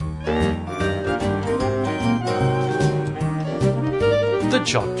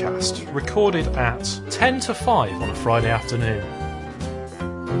JodCast, recorded at 10 to 5 on a Friday afternoon.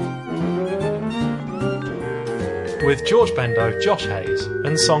 With George Bendo, Josh Hayes,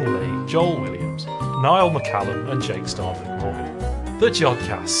 Eunseong Lee, Joel Williams, Niall McCallum and Jake Starbuck Morgan. The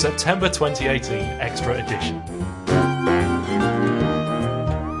JodCast, September 2018 Extra Edition.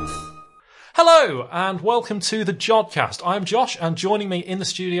 Hello and welcome to the JodCast. I'm Josh and joining me in the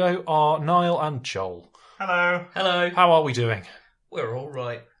studio are Niall and Joel. Hello. Hello. How are we doing? We're all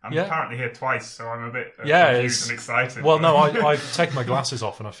right. I'm apparently here twice, so I'm a bit confused and excited. Well, no, I've taken my glasses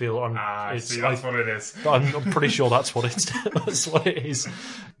off and I feel that's what it is. I'm pretty sure that's what it is.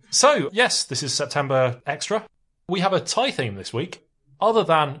 So, yes, this is September Extra. We have a Thai theme this week. Other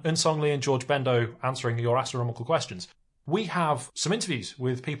than Eunseong Lee and George Bendo answering your astronomical questions, we have some interviews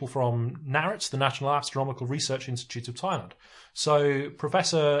with people from NARIT, the National Astronomical Research Institute of Thailand. So,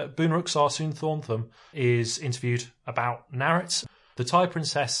 Professor Boonrucksar Soonthornthum is interviewed about NARIT, the Thai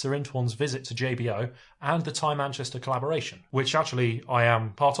Princess Sirindhorn's visit to JBO, and the Thai-Manchester collaboration, which actually I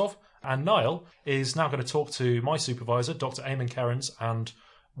am part of. And Niall is now going to talk to my supervisor, Dr. Eamonn Kerins, and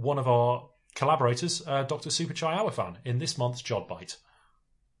one of our collaborators, Dr. Supachai Awiphan, in this month's JodBite.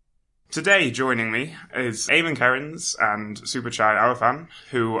 Today joining me is Eamonn Kerins and Supachai Awiphan,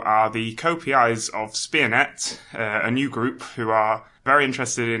 who are the co-PIs of SPEARNET, a new group who are very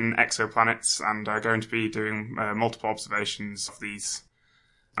interested in exoplanets and are going to be doing multiple observations of these.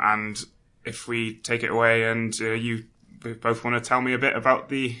 And if we take it away and you both want to tell me a bit about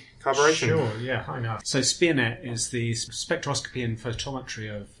the collaboration. Sure, yeah, I know. So SPEARNET is the Spectroscopy and Photometry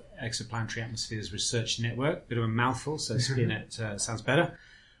of Exoplanetary Atmospheres Research Network. Bit of a mouthful, so SPEARNET sounds better.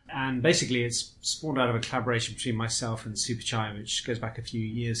 And basically it's spawned out of a collaboration between myself and Supachai, which goes back a few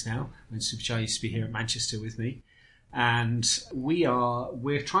years now, when Supachai used to be here at Manchester with me. And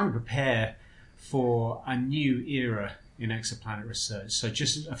we're trying to prepare for a new era in exoplanet research. So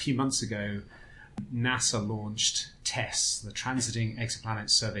just a few months ago, NASA launched TESS, the Transiting Exoplanet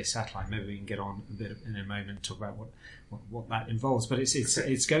Survey Satellite. Maybe we can get on a bit in a moment and talk about what that involves. But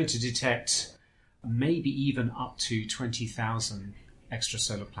it's going to detect maybe even up to 20,000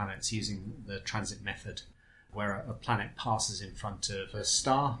 extrasolar planets using the transit method, where a planet passes in front of a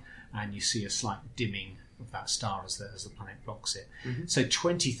star and you see a slight dimming of that star as the planet blocks it. Mm-hmm. So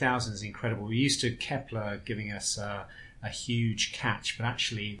 20,000 is incredible. We're used to Kepler giving us a huge catch, but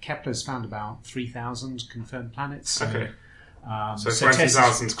actually Kepler's found about 3,000 confirmed planets. So, okay. So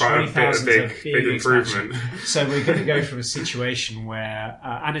 20,000 is quite a big improvement. So we're going to go from a situation where,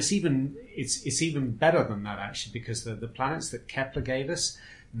 and it's even better than that actually, because the planets that Kepler gave us,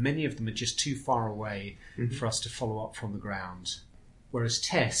 many of them are just too far away for us to follow up from the ground. Whereas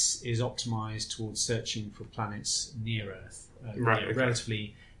TESS is optimized towards searching for planets near Earth,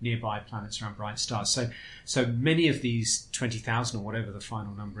 relatively nearby planets around bright stars. So many of these 20,000 or whatever the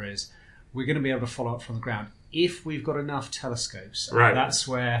final number is, we're going to be able to follow up from the ground if we've got enough telescopes. Right. That's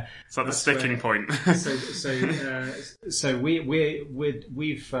where. It's like the sticking point. So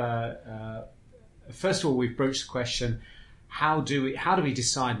we've first of all we've broached the question: how do we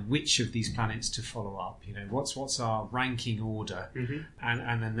decide which of these planets to follow up? You know, what's our ranking order? Mm-hmm.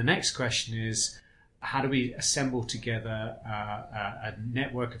 And then the next question is, how do we assemble together a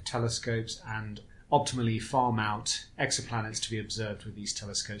network of telescopes and optimally farm out exoplanets to be observed with these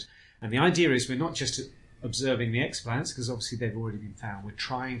telescopes? And the idea is we're not just observing the exoplanets, because obviously they've already been found. We're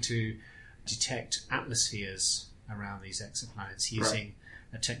trying to detect atmospheres around these exoplanets using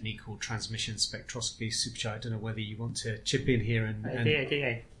a technique called transmission spectroscopy. Supachai, I don't know whether you want to chip in here and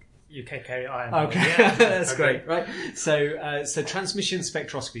Yeah. You can carry on. Okay, Yeah. that's great, right? So transmission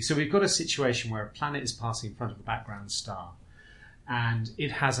spectroscopy. So we've got a situation where a planet is passing in front of a background star, and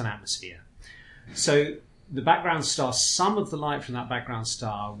it has an atmosphere. So the background star, some of the light from that background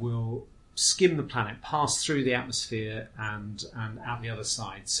star will skim the planet, pass through the atmosphere and out the other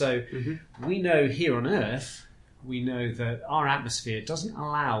side. So we know here on Earth, we know that our atmosphere doesn't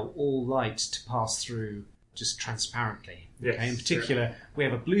allow all light to pass through just transparently. Yes, okay? In particular, we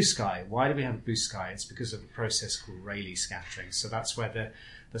have a blue sky. Why do we have a blue sky? It's because of a process called Rayleigh scattering. So that's where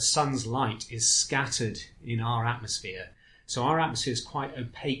the sun's light is scattered in our atmosphere. So our atmosphere is quite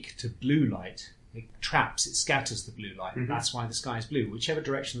opaque to blue light. It scatters the blue light. Mm-hmm. That's why the sky is blue. Whichever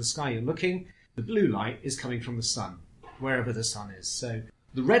direction of the sky you're looking, the blue light is coming from the sun, wherever the sun is. So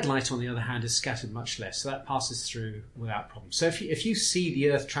the red light, on the other hand, is scattered much less. So that passes through without problem. So if you see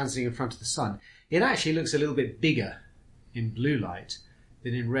the Earth transiting in front of the sun, it actually looks a little bit bigger in blue light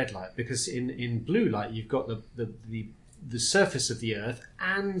than in red light, because in blue light you've got the surface of the Earth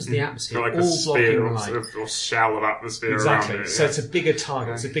and the atmosphere like all blocking the light. Or shell of atmosphere exactly. around it. So it's a bigger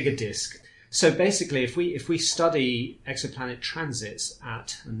target, it's a bigger disk. So basically, if we study exoplanet transits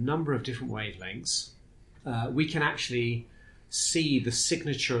at a number of different wavelengths, we can actually see the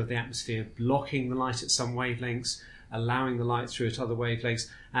signature of the atmosphere blocking the light at some wavelengths, allowing the light through at other wavelengths,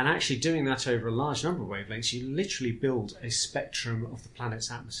 and actually doing that over a large number of wavelengths, you literally build a spectrum of the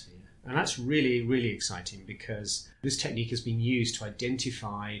planet's atmosphere. And that's really, really exciting because this technique has been used to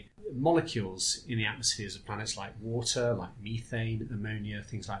identify molecules in the atmospheres of planets like water, like methane, ammonia,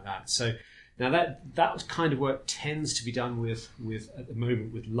 things like that. So now that kind of work tends to be done with at the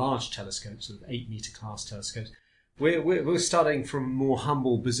moment with large telescopes, sort of 8-meter class telescopes. We're starting from a more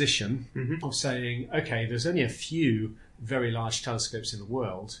humble position of saying, okay, there's only a few very large telescopes in the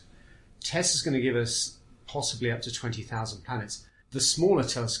world. TESS is going to give us possibly up to 20,000 planets. The smaller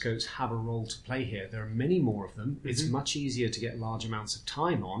telescopes have a role to play here. There are many more of them. It's much easier to get large amounts of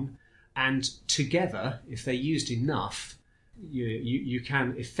time on. And together, if they're used enough, you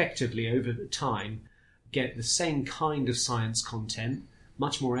can effectively, over the time, get the same kind of science content,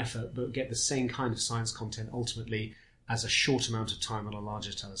 much more effort, but get the same kind of science content ultimately as a short amount of time on a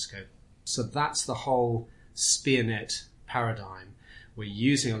larger telescope. So that's the whole SPEARNET paradigm. We're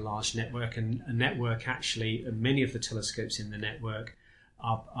using a large network, and a network actually, many of the telescopes in the network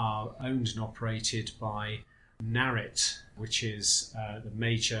are owned and operated by NARIT, which is the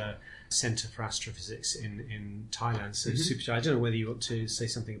major centre for astrophysics in Thailand. So, Supachai, I don't know whether you want to say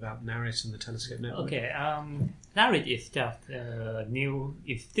something about NARIT and the telescope network. Okay, NARIT is just new.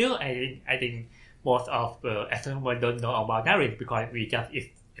 It's still, I think, most of astronomers don't know about NARIT because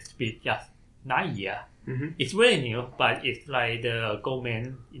it's been just 9 years. It's very new, but it's like the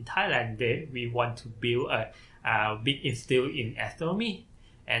government in Thailand, we want to build a big institute in astronomy,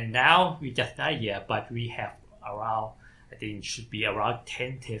 and now we just 9 years, but we have around, I think, should be around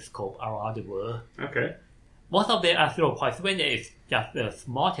 10 telescopes around the world. Okay. Most of them are 0.7. It's just a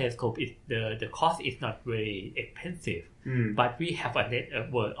small telescope. The cost is not very expensive, but we have a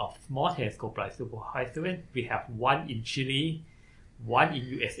network of small telescopes like 0.7. We have one in Chile, one in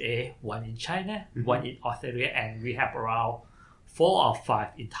USA, one in China, one in Australia, and we have around 4 or 5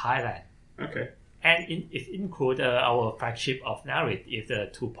 in Thailand. Okay. And it includes our flagship of NARIT is a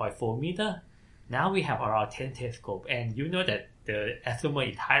 2.4 meter. Now we have around 10 telescopes, and you know that the astronomer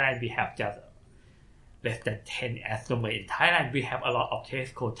in Thailand, we have just less than 10 astronomers in Thailand. We have a lot of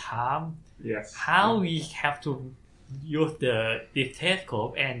telescope time. Yes. How we have to use this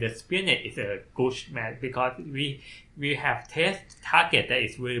telescope, and the SPEARNET is a good match because we have test target that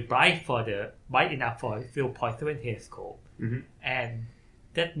is very bright enough for 0.7 telescope, and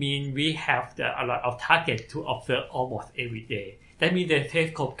that means we have a lot of target to observe almost every day. That means the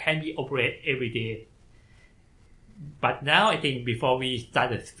telescope can be operated every day. But now I think before we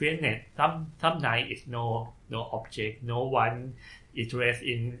start the SPEARNET, some night is no object, no one interested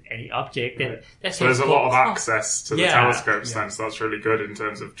in any object. Right. So there's a lot of access to the telescopes then, so that's really good in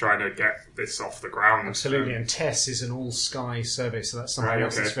terms of trying to get this off the ground. Absolutely, and TESS is an all-sky survey, so that's something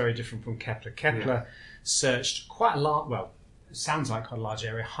else that's very different from Kepler. Kepler searched quite a large, well, it sounds like quite a large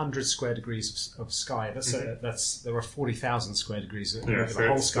area, 100 square degrees of sky. There are 40,000 square degrees of the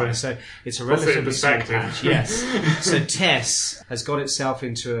whole sky, so it's a relatively small patch. Yes. So TESS has got itself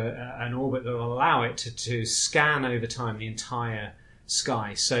into an orbit that will allow it to scan over time the entire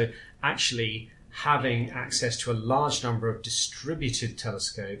sky. So actually having access to a large number of distributed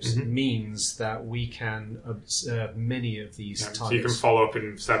telescopes means that we can observe many of these targets. So you can follow up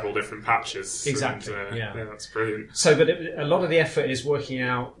in several different patches. Exactly. And, that's brilliant. So, but a lot of the effort is working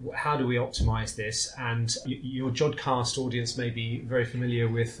out how do we optimize this. And your Jodcast audience may be very familiar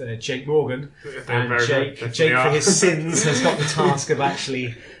with Jake Morgan. And Jake, for his sins, has got the task of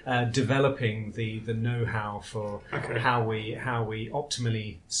actually developing the know-how for how we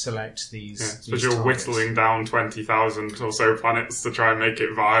optimally select these. But you're whittling down 20,000 or so planets to try and make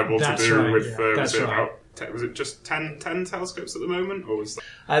it viable to do with. Was it just 10 telescopes at the moment, or was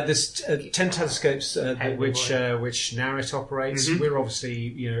that? There's 10 telescopes which NARIT operates. We're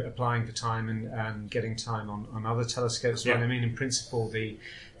obviously applying for time and getting time on other telescopes. But I mean, in principle,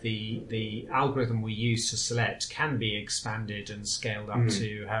 the algorithm we use to select can be expanded and scaled up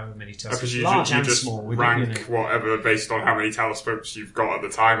to however many telescopes, large and small. We rank whatever based on how many telescopes you've got at the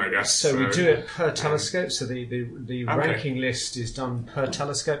time, I guess. So we do it per telescope. So the ranking list is done per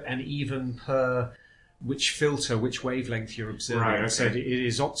telescope and even per which wavelength you're observing. Right, okay. So it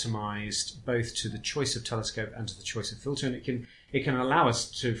is optimized both to the choice of telescope and to the choice of filter, and it can allow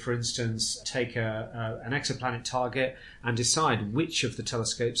us to, for instance, take an exoplanet target and decide which of the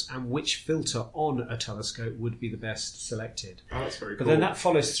telescopes and which filter on a telescope would be the best selected. Oh, that's very cool. But then that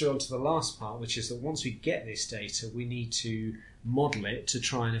follows through onto the last part, which is that once we get this data, we need to model it to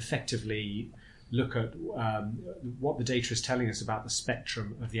try and effectively look at what the data is telling us about the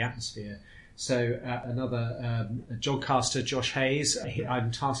spectrum of the atmosphere. So another jodcaster, Josh Hayes,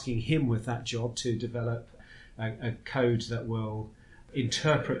 I'm tasking him with that job to develop a code that will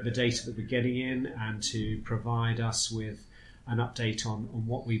interpret the data that we're getting in and to provide us with an update on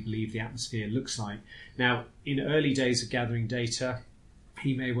what we believe the atmosphere looks like. Now, in early days of gathering data,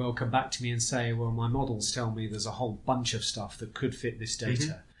 he may well come back to me and say, well, my models tell me there's a whole bunch of stuff that could fit this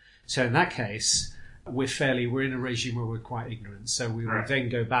data. So in that case, we're in a regime where we're quite ignorant. So we will then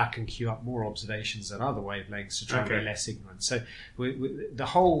go back and queue up more observations at other wavelengths to try and be less ignorant. So the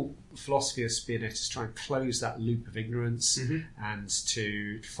whole philosophy of SPEARNET is try and close that loop of ignorance and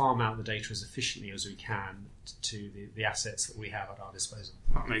to farm out the data as efficiently as we can to the assets that we have at our disposal.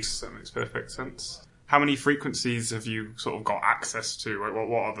 That makes perfect sense. How many frequencies have you sort of got access to? Like,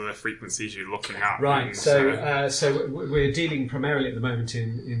 what are the frequencies you're looking at? Right. So we're dealing primarily at the moment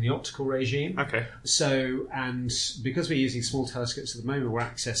in the optical regime. Okay. So, and because we're using small telescopes at the moment, we're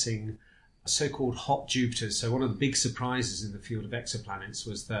accessing so-called hot Jupiters. So one of the big surprises in the field of exoplanets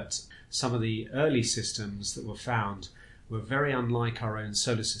was that some of the early systems that were found were very unlike our own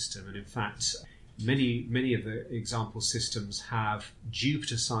solar system, and in fact, many of the example systems have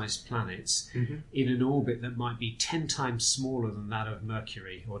Jupiter-sized planets in an orbit that might be 10 times smaller than that of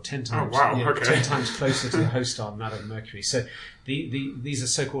Mercury, or 10 times 10 times closer to the host star than that of Mercury. So these are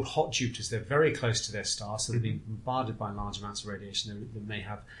so-called hot Jupiters. They're very close to their star, so they're being bombarded by large amounts of radiation. They may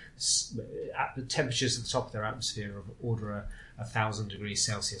have the temperatures at the top of their atmosphere of order 1,000 degrees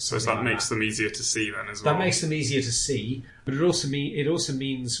Celsius. So that makes them easier to see then as well? That makes them easier to see, but it also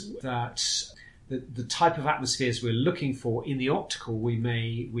means that the type of atmospheres we're looking for in the optical, we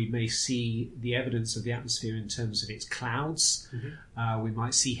may see the evidence of the atmosphere in terms of its clouds. We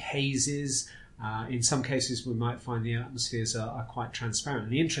might see hazes. In some cases, we might find the atmospheres are quite transparent.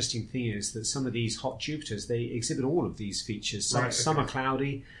 And the interesting thing is that some of these hot Jupiters, they exhibit all of these features. Some are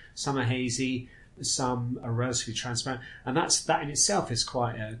cloudy, some are hazy, some are relatively transparent, and that in itself is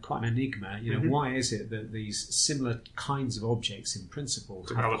quite an enigma. Why is it that these similar kinds of objects, in principle,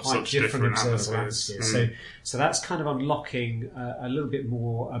 have quite different observable atmospheres? So that's kind of unlocking a little bit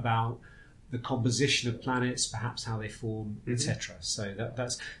more about the composition of planets, perhaps how they form, etc.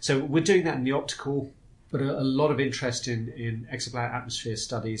 So we're doing that in the optical. But a lot of interest in exoplanet atmosphere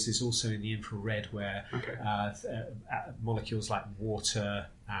studies is also in the infrared, where molecules like water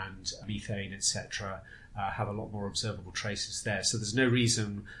and methane, etc., have a lot more observable traces there. So there's no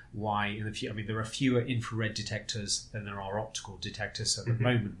reason why in the future. I mean, there are fewer infrared detectors than there are optical detectors. So at the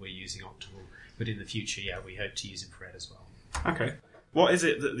moment, we're using optical, but in the future, we hope to use infrared as well. Okay. What is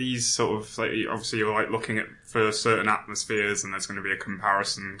it that these sort of, like, obviously you're like looking at for certain atmospheres, and there's going to be a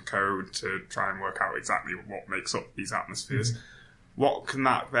comparison code to try and work out exactly what makes up these atmospheres. What can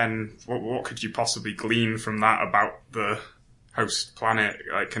that then, what could you possibly glean from that about the host planet?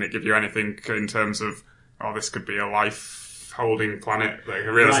 Like, can it give you anything in terms of, this could be a life-holding planet? Like, I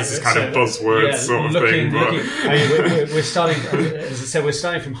realise this is kind of buzzword sort of thing. But we're starting, as I said, we're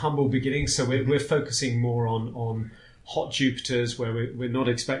starting from humble beginnings, so we're focusing more on hot Jupiters, where we're not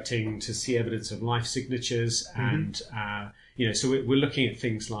expecting to see evidence of life signatures, and so we're looking at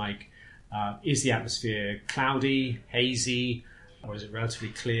things like, is the atmosphere cloudy, hazy, or is it relatively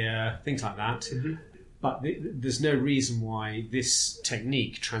clear, things like that. But there's no reason why this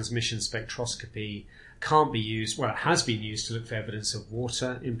technique, transmission spectroscopy, can't be used. Well, it has been used to look for evidence of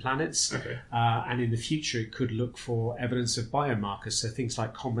water in planets, and in the future it could look for evidence of biomarkers, so things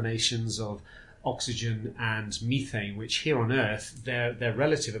like combinations of oxygen and methane, which here on Earth, their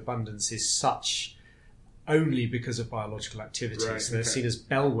relative abundance is such only because of biological activity. So they're seen as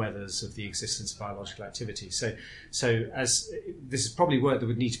bellwethers of the existence of biological activity. So as this is probably work that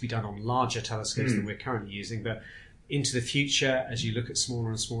would need to be done on larger telescopes than we're currently using, but into the future, as you look at smaller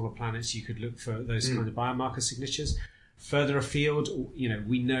and smaller planets, you could look for those kind of biomarker signatures. Further afield,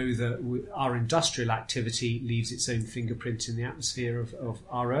 we know that our industrial activity leaves its own fingerprint in the atmosphere of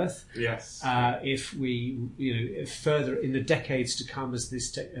our Earth. Yes. If further in the decades to come, as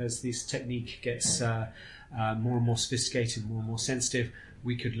this technique gets more and more sophisticated, more and more sensitive,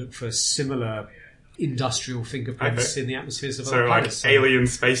 we could look for similar industrial fingerprints in the atmospheres of other planets. So like alien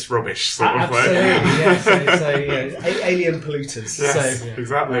space rubbish sort of way. Absolutely, alien polluters. Yes,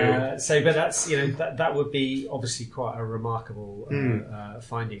 exactly. But that's that would be obviously quite a remarkable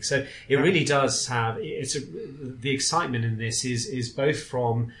finding. So it really does have the excitement in this is both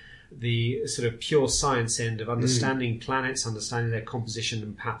from the sort of pure science end of understanding planets, understanding their composition,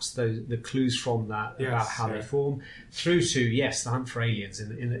 and perhaps the clues from that about how they form, through to the hunt for aliens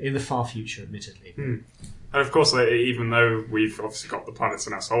in the far future, admittedly. And of course, even though we've obviously got the planets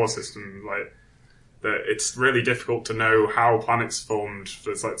in our solar system, that it's really difficult to know how planets formed.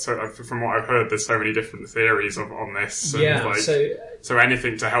 There's from what I've heard, there's so many different theories on this. And so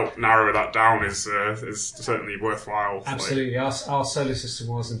anything to help narrow that down is certainly worthwhile. Absolutely, our solar system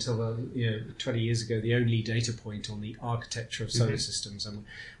was until 20 years ago the only data point on the architecture of solar systems, and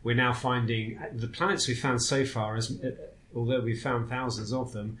we're now finding the planets we found so far, although we've found thousands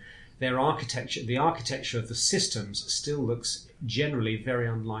of them, the architecture of the systems still looks generally very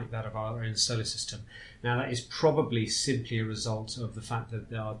unlike that of our own solar system. Now, that is probably simply a result of the fact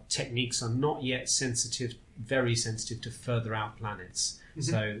that our techniques are not yet very sensitive to further out planets.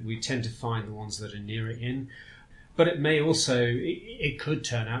 So we tend to find the ones that are near it in. But it may also, it could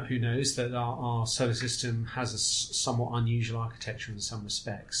turn out, who knows, that our solar system has a somewhat unusual architecture in some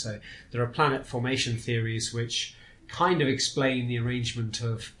respects. So there are planet formation theories which kind of explain the arrangement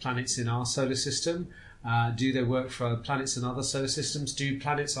of planets in our solar system. Do they work for planets in other solar systems? Do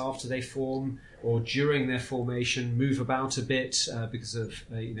planets, after they form or during their formation, move about a bit because of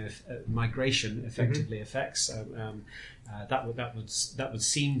migration effectively affects? That would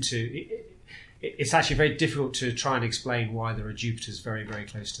seem to. It's actually very difficult to try and explain why there are Jupiters very, very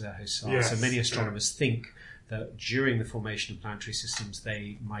close to their host star. Yes, so many astronomers think that during the formation of planetary systems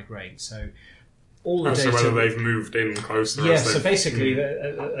they migrate. So all the data, so whether they've moved in closer. Yeah, so basically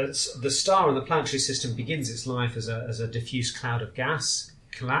the star in the planetary system begins its life as a diffuse cloud of gas,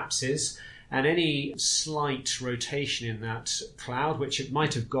 collapses, and any slight rotation in that cloud, which it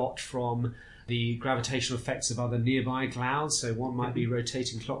might have got from the gravitational effects of other nearby clouds, so one might be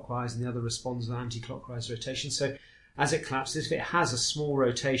rotating clockwise and the other responds with anti-clockwise rotation. So as it collapses, if it has a small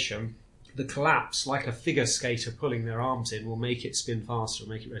rotation, the collapse, like a figure skater pulling their arms in, will make it spin faster,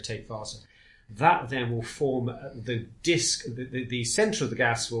 make it rotate faster. That then will form the disk. The center of the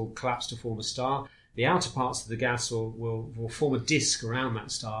gas will collapse to form a star. The outer parts of the gas will form a disk around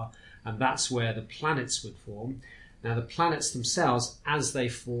that star, and that's where the planets would form. Now, the planets themselves, as they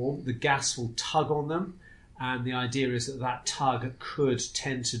form, the gas will tug on them, and the idea is that tug could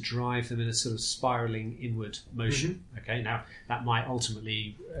tend to drive them in a sort of spiraling inward motion. Okay, now that might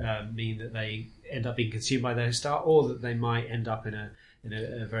ultimately mean that they end up being consumed by their star, or that they might end up in a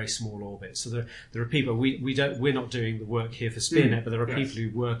very small orbit. So there are people, we're not doing the work here for SPEARNET, but there are people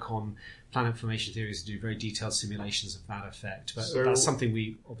who work on planet formation theories and do very detailed simulations of that effect. But that's something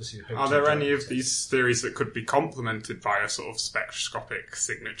we obviously hope to do. Are there any of these theories that could be complemented by a sort of spectroscopic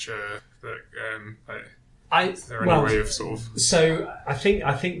signature that is there any way of sort of... So I think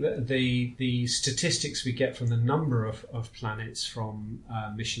that the statistics we get from the number of planets from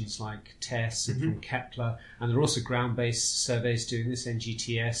missions like TESS and from Kepler, and there are also ground-based surveys doing this,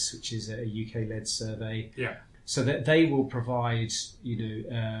 NGTS, which is a UK-led survey. Yeah. So that they will provide,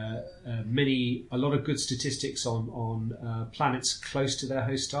 a lot of good statistics on planets close to their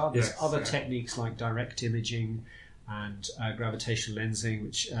host star. There's other techniques like direct imaging and gravitational lensing,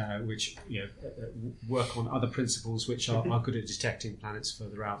 which work on other principles which are good at detecting planets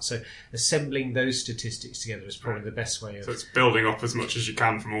further out. So assembling those statistics together is probably the best way of... So it's building up as much as you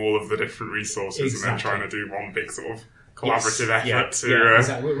can from all of the different resources and then trying to do one big sort of collaborative effort.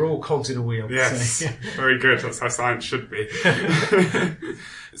 Exactly. We're all cogs in a wheel. Yes, so, very good. That's how science should be.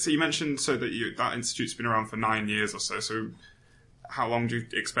 So you mentioned that institute's been around for 9 years or so. So how long do you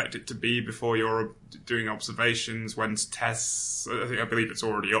expect it to be before you're doing observations? When's tests? I believe it's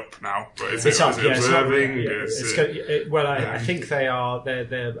already up now, but is it observing? I think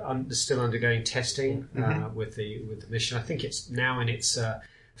they're still undergoing testing with the mission. I think it's now in its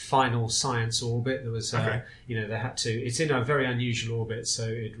final science orbit. There was, they had to. It's in a very unusual orbit, so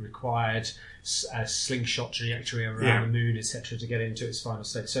it required a slingshot trajectory around the moon, etc., to get into its final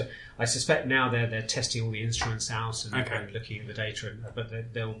state. So I suspect now they're testing all the instruments out and looking at the data, but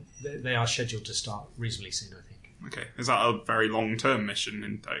they are scheduled to start reasonably soon, I think. Okay, is that a very long-term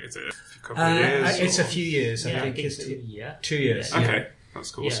mission? Is it a couple of years? It's a few years. I think it's 2 years. 2 years. Okay. That's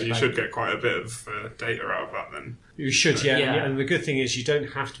cool. So you should get quite a bit of data out of that then. You should, And the good thing is you don't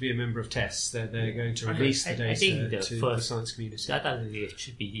have to be a member of TESS. They're going to release the data to the science community. Data release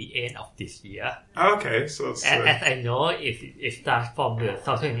should be the end of this year. Oh, okay, so that's... As I know, it starts from the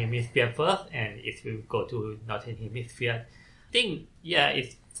southern hemisphere first, and it will go to northern hemisphere. I think,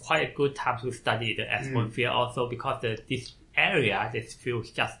 it's quite a good time to study the atmosphere also, because this area, this field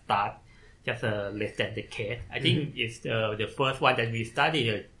just start just less than a decade. I think it's the first one that we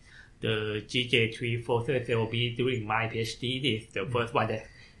studied, the GJ3430 during my PhD. This is the first one that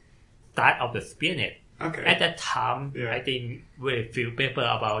start of the SPEARNET. Okay. At that time, Yeah. I think very few paper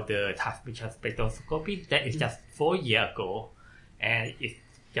about the transmission spectroscopy. That is just 4 years ago, and it's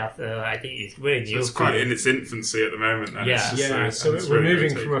just I think it's very So new. it's quite in its infancy at the moment then. Yeah. So it's we're really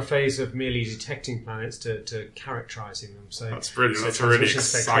moving good from a phase of merely detecting planets to characterising them. So That's brilliant. so That's a really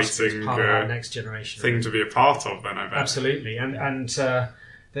transmission spectroscopy is exciting part of our next generation thing to be a part of then, I bet. Absolutely, and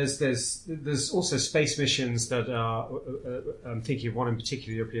there's also space missions that are. I'm thinking of one in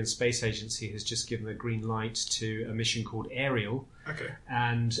particular. The European Space Agency has just given a green light to a mission called Ariel, Okay.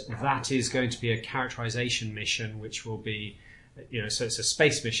 and that is going to be a characterization mission, which will be, so it's a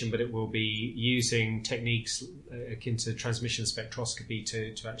space mission, but it will be using techniques akin to transmission spectroscopy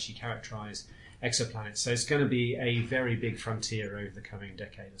to actually characterize exoplanets. So it's going to be a very big frontier over the coming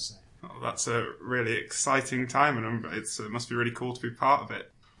decade or so. Oh, that's a really exciting time, and it must be really cool to be part of it.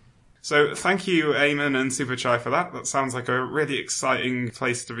 So thank you, Eamonn and Supachai, for that. That sounds like a really exciting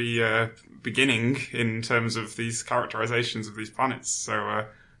place to be beginning in terms of these characterizations of these planets. So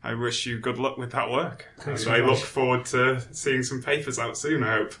I wish you good luck with that work. Thanks And I very look much. forward to seeing some papers out soon,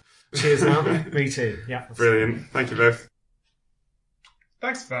 I hope. Cheers, now. Me too. Yeah. Brilliant. Thank you both.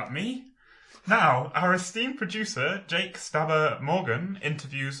 Thanks for that, me. Now, our esteemed producer, Jake Stabber Morgan,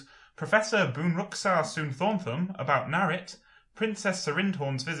 interviews Professor Boonrucksar Soonthornthum about NARIT, Princess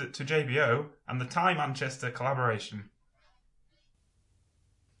Sirindhorn's visit to JBO, and the Thai-Manchester collaboration.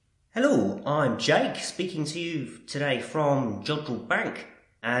 Hello, I'm Jake, speaking to you today from JodBite,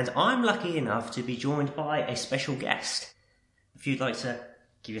 and I'm lucky enough to be joined by a special guest. If you'd like to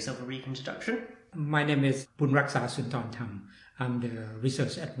give yourself a brief introduction. My name is Boonrucksar Soonthornthum. I'm the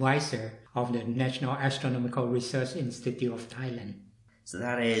research advisor of the National Astronomical Research Institute of Thailand. So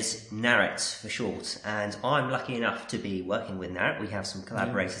that is NARIT for short, and I'm lucky enough to be working with NARIT. We have some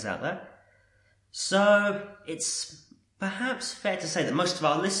collaborators out there. So it's perhaps fair to say that most of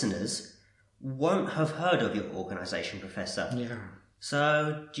our listeners won't have heard of your organisation, Professor. Yeah.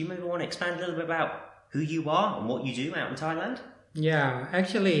 So do you maybe want to expand a little bit about who you are and what you do out in Thailand? Yeah,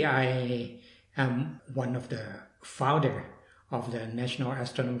 actually I am one of the founder of the National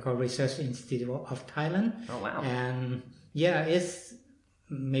Astronomical Research Institute of Thailand. Oh, wow. And yeah, it's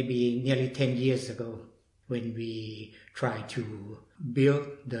maybe nearly 10 years ago when we tried to build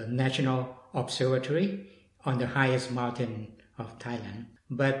the National Observatory on the highest mountain of Thailand.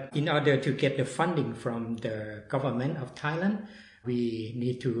 But in order to get the funding from the government of Thailand, we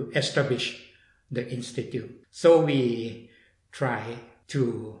need to establish the institute. So we try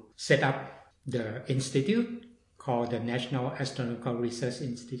to set up the institute called the National Astronomical Research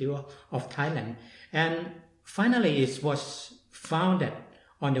Institute of Thailand. And finally it was founded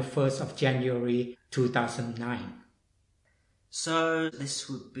on the 1st of January 2009. So this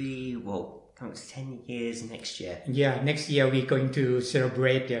would be, coming to 10 years next year. Yeah, next year we're going to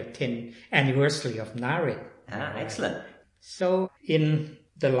celebrate the 10th anniversary of NARIT. Ah, excellent. So in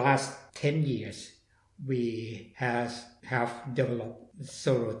the last 10 years, we have developed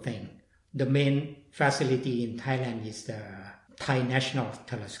several things. The main facility in Thailand is the Thai National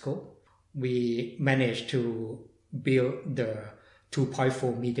Telescope. We managed to build the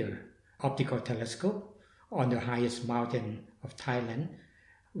 2.4 meter optical telescope on the highest mountain of Thailand.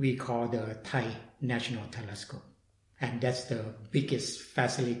 We call the Thai National Telescope. And that's the biggest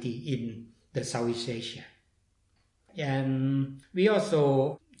facility in the Southeast Asia. And we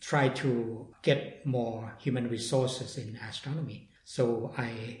also try to get more human resources in astronomy. So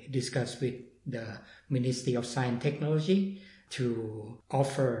I discussed with the Ministry of Science and Technology to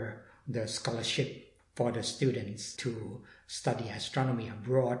offer the scholarship for the students to study astronomy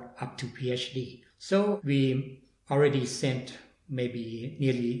abroad up to PhD. So we already sent maybe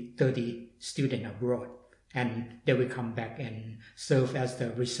nearly 30 students abroad, and they will come back and serve as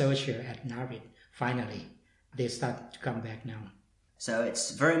the researcher at NARIT. Finally, they start to come back now. So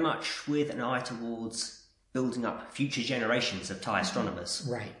it's very much with an eye towards building up future generations of Thai astronomers.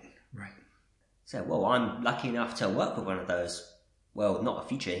 Right. So, I'm lucky enough to work with one of those. Well, not a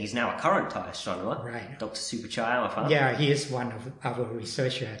future, he's now a current Thai astronomer. Right. Dr. Supachai, Awiphan. Yeah, he is one of our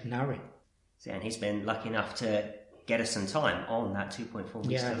researchers at NARIT. So, and he's been lucky enough to get us some time on that 2.4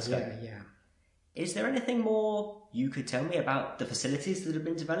 meter telescope. Yeah. Is there anything more you could tell me about the facilities that have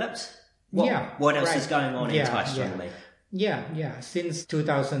been developed? What else is going on in Thai astronomy? Yeah. Since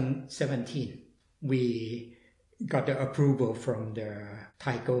 2017, we got the approval from the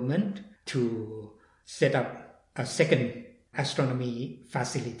Thai government to set up a second astronomy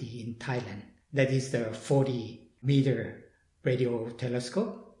facility in Thailand. That is the 40-meter radio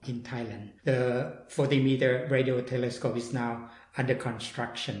telescope in Thailand. The 40-meter radio telescope is now under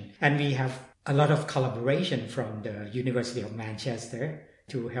construction. And we have a lot of collaboration from the University of Manchester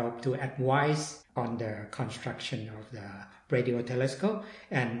to help to advise on the construction of the radio telescope,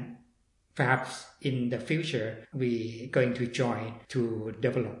 and perhaps in the future we're going to join to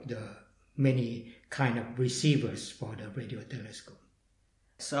develop the many kind of receivers for the radio telescope.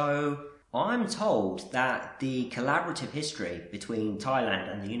 So I'm told that the collaborative history between Thailand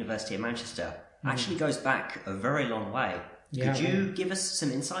and the University of Manchester actually goes back a very long way. Yeah, Could you give us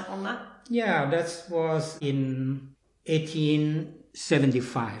some insight on that? Yeah, that was in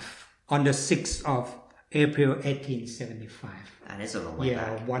 1875, on the 6th of April 1875. That is a long way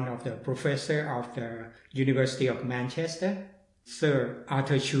back. One of the professor of the University of Manchester, Sir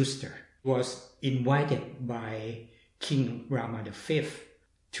Arthur Schuster, was invited by King Rama V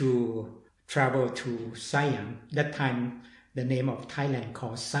to travel to Siam. That time, the name of Thailand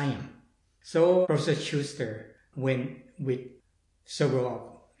called Siam. So Professor Schuster went with several of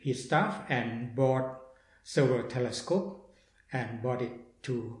his staff and brought several telescopes and brought it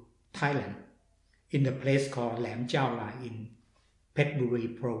to Thailand in the place called Lam Chao La in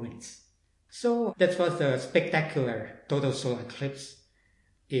Phetchaburi province. So that was a spectacular total solar eclipse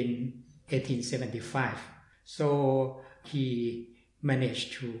in 1875. So he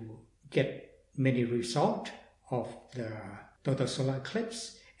managed to get many results of the total solar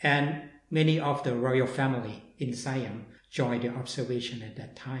eclipse, and many of the royal family in Siam joined the observation at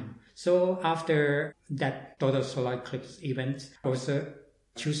that time. So after that total solar eclipse event, Professor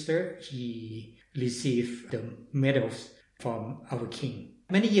Schuster, he received the medals from our king.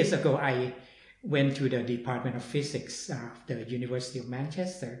 Many years ago, I went to the Department of Physics of the University of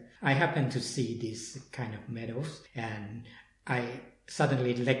Manchester. I happened to see these kind of medals, and I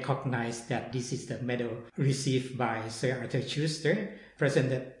suddenly recognized that this is the medal received by Sir Arthur Schuster,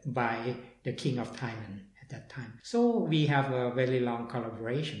 presented by the King of Thailand at that time. So we have a very long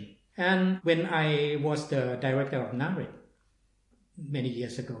collaboration. And when I was the director of NARIT many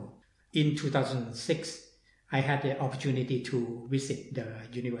years ago, in 2006, I had the opportunity to visit the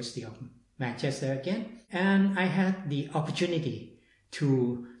University of Manchester again, and I had the opportunity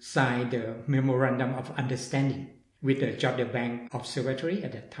to sign the Memorandum of Understanding with the JodBite Observatory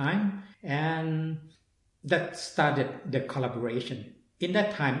at that time, and that started the collaboration. In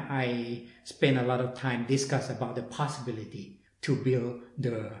that time, I spent a lot of time discussing about the possibility to build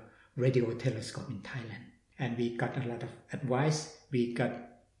the radio telescope in Thailand, and we got a lot of advice. We got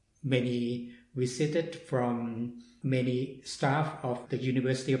many visited from many staff of the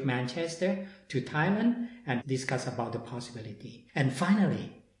University of Manchester to Thailand and discuss about the possibility. And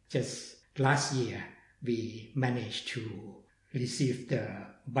finally, just last year, we managed to receive the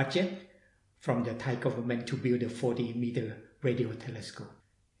budget from the Thai government to build a 40-meter radio telescope,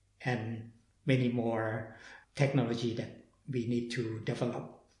 and many more technology that we need to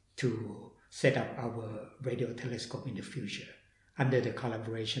develop to set up our radio telescope in the future under the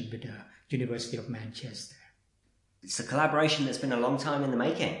collaboration with the University of Manchester. It's a collaboration that's been a long time in the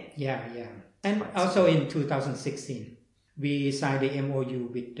making. Yeah. And also in 2016, we signed the MOU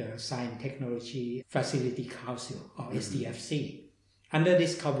with the Science Technology Facility Council, or STFC. Under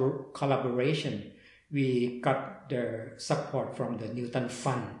this collaboration, we got the support from the Newton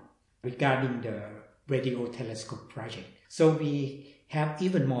Fund regarding the radio telescope project. So we have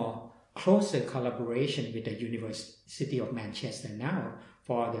even more closer collaboration with the University of Manchester now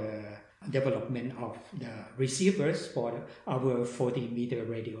for the development of the receivers for our 40-meter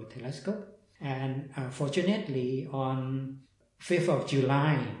radio telescope. And fortunately, on 5th of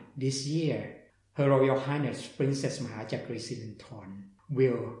July this year, Her Royal Highness Princess Mahachakri Sirindhorn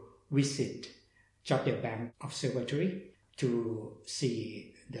will visit JodBite Observatory to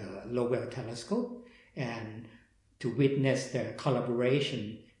see the Lowell telescope and to witness the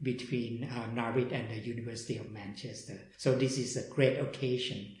collaboration between NARIT and the University of Manchester. So this is a great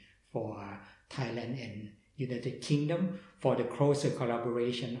occasion for Thailand and United Kingdom for the closer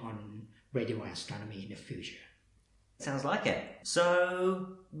collaboration on radio astronomy in the future. Sounds like it.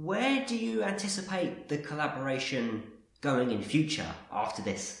 So where do you anticipate the collaboration going in future after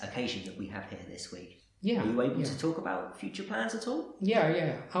this occasion that we have here this week? Yeah. Are you able to talk about future plans at all?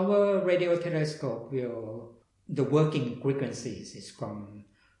 Yeah. Our radio telescope the working frequencies is from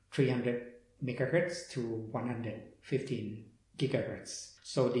 300 megahertz to 115 gigahertz.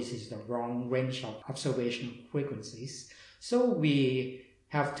 So this is the long range of observation frequencies. So we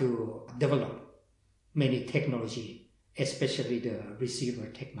have to develop many technology, especially the receiver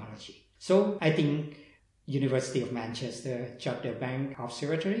technology. So I think University of Manchester JodBite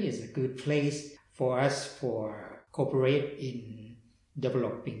Observatory is a good place for us for cooperate in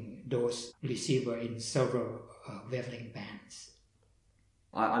developing those receiver in several wavelength bands.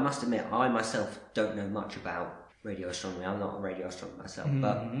 I must admit, I myself don't know much about radio astronomy. I'm not a radio astronomer myself,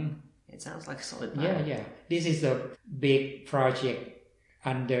 but it sounds like a solid plan. Yeah. This is a big project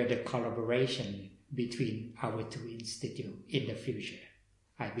under the collaboration between our two institutes in the future.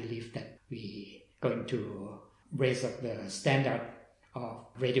 I believe that we going to raise up the standard of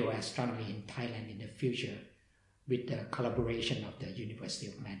radio astronomy in Thailand in the future with the collaboration of the University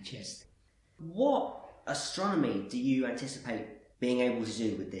of Manchester. What astronomy do you anticipate being able to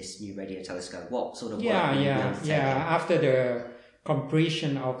do with this new radio telescope? What sort of work will you be able to take in? After the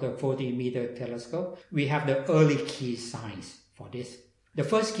completion of the 40-meter telescope, we have the early key signs for this. The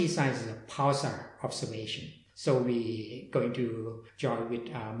first key sign is a pulsar observation. So we're going to join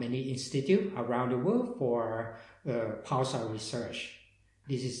with many institutes around the world for pulsar research.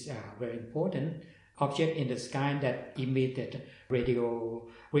 This is very important object in the sky that emitted radio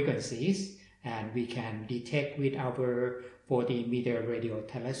frequencies, and we can detect with our 40-meter radio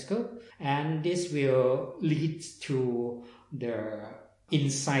telescope, and this will lead to the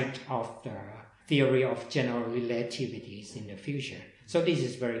insight of the theory of general relativities in the future. So this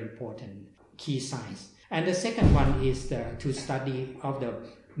is very important key signs. And the second one is to study of the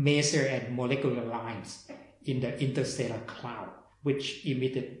maser and molecular lines in the interstellar cloud, which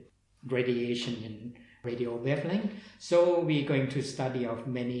emitted radiation in radio wavelength. So we're going to study of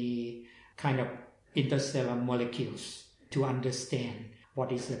many kind of interstellar molecules to understand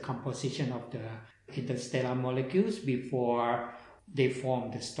what is the composition of the interstellar molecules before they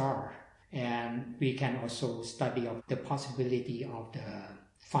form the star. And we can also study of the possibility of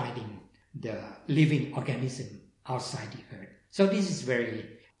finding the living organism outside the Earth. So this is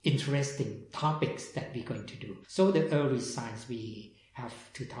very interesting topics that we're going to do. So the early science, we have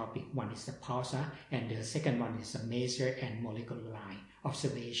two topics. One is the pulsar, and the second one is the maser and molecular line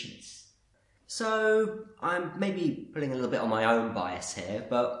observations. So I'm maybe putting a little bit on my own bias here,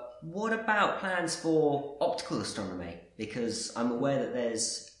 but what about plans for optical astronomy? Because I'm aware that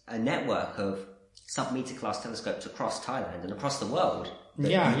there's a network of sub-meter class telescopes across Thailand and across the world.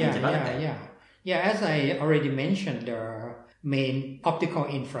 Yeah. As I already mentioned, the main optical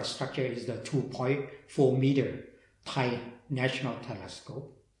infrastructure is the 2.4 meter Thai National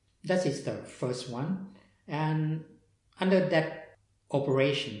Telescope. That is the first one. And under that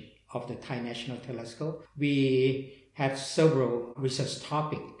operation of the Thai National Telescope, we have several research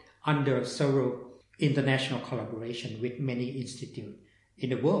topics under several international collaboration with many institutes in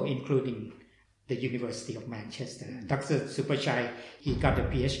the world, including the University of Manchester. Dr. Supachai, he got a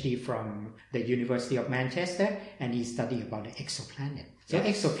PhD from the University of Manchester, and he studied about the exoplanet. So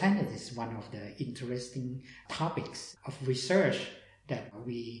exoplanet is one of the interesting topics of research that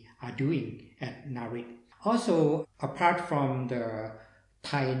we are doing at NARIT. Also, apart from the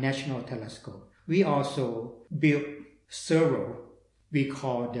Thai National Telescope, we also built several, we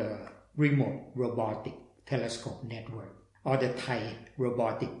call the Remote Robotic Telescope Network, or the Thai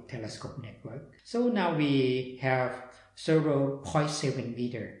Robotic Telescope Network. So now we have several 0.7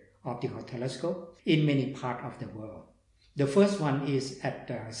 meter optical telescope in many parts of the world. The first one is at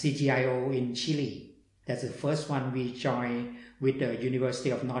CGIO in Chile. That's the first one we joined with the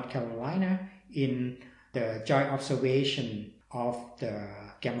University of North Carolina in the joint observation of the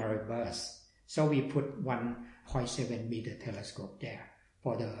gamma ray burst. So we put 1.7 meter telescope there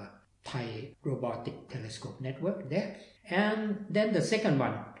for the Thai Robotic Telescope Network there. And then the second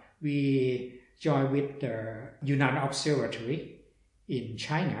one, we joined with the Yunnan Observatory in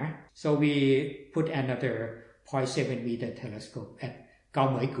China. So we put another 0.7 meter telescope at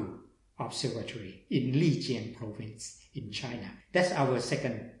Gaomeigu Observatory in Lijian province in China. That's our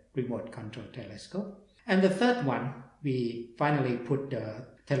second remote control telescope. And the third one, we finally put the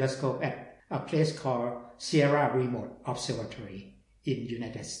telescope at a place called Sierra Remote Observatory in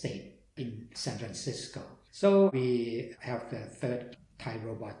United States, in San Francisco. So we have the third Thai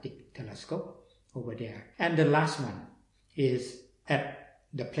robotic telescope over there. And the last one is at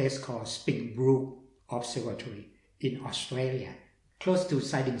the place called Springbrook Observatory in Australia, close to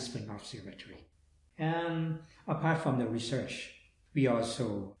Siding Spring Observatory. And apart from the research, we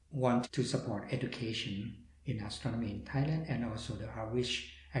also want to support education in astronomy in Thailand and also the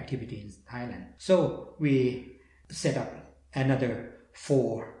outreach activity in Thailand. So we set up another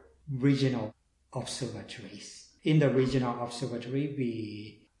 4 regional observatories. In the regional observatory,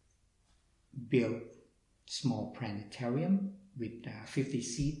 we built small planetarium with 50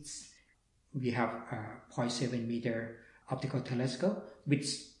 seats. We have a 0.7 meter optical telescope with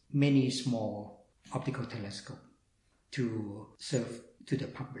many small optical telescopes to serve to the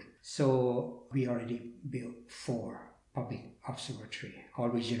public. So we already built 4 public observatory or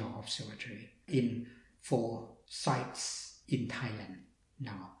regional observatory in 4 sites in Thailand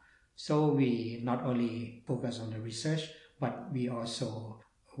now. So we not only focus on the research, but we also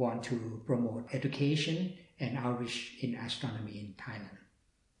want to promote education and outreach in astronomy in Thailand.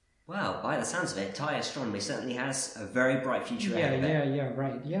 Wow, by the sounds of it, Thai astronomy certainly has a very bright future ahead of it.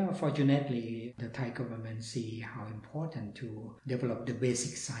 Right. Yeah, fortunately, the Thai government see how important to develop the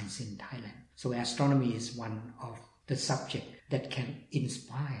basic science in Thailand. So astronomy is one of the subject that can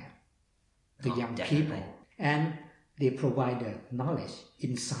inspire the young definitely. people. And they provide the knowledge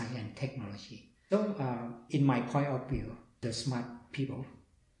in science and technology. So in my point of view, the smart people,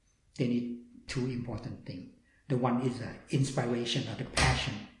 they need two important things. The one is the inspiration or the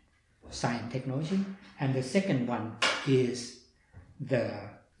passion, science and technology, and the second one is the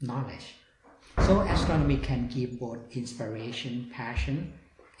knowledge. So astronomy can give both inspiration, passion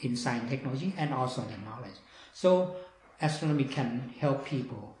in science and technology, and also the knowledge. So astronomy can help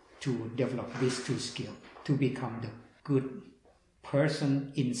people to develop these two skills to become the good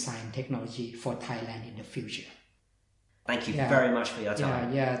person in science and technology for Thailand in the future. Thank you very much for your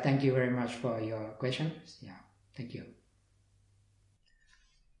time. Yeah, thank you very much for your questions. Yeah, thank you.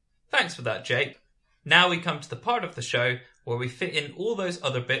 Thanks for that, Jake. Now we come to the part of the show where we fit in all those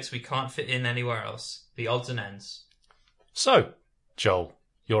other bits we can't fit in anywhere else, the odds and ends. So, Joel,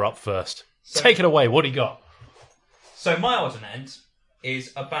 you're up first. Take it away. What do you got? So my odds and ends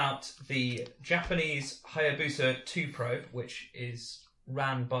is about the Japanese Hayabusa 2 probe, which is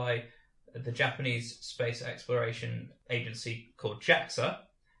ran by the Japanese Space Exploration Agency called JAXA,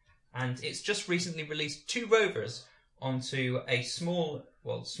 and it's just recently released 2 rovers onto a small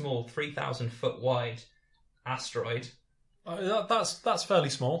 3,000 foot wide asteroid. That's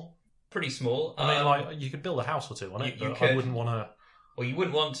fairly small. Pretty small. I mean, like, you could build a house or two on it, you but could. I wouldn't want to... Well, you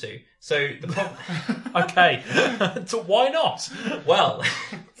wouldn't want to. So the problem... Okay, so why not? Well...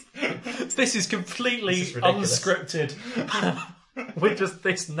 This is completely This is ridiculous. unscripted. We're just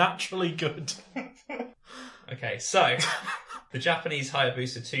this naturally good. Okay, so the Japanese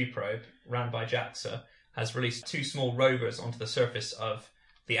Hayabusa 2 probe, ran by JAXA, has released 2 small rovers onto the surface of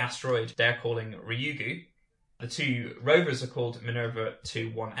the asteroid they're calling Ryugu. The 2 rovers are called Minerva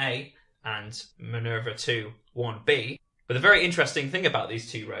 2-1A and Minerva 2-1B. But the very interesting thing about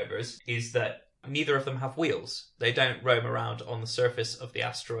these 2 rovers is that neither of them have wheels. They don't roam around on the surface of the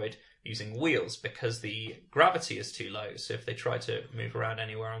asteroid using wheels because the gravity is too low. So if they try to move around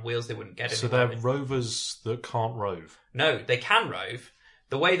anywhere on wheels, they wouldn't get So anywhere. they're rovers that can't rove. No, they can rove.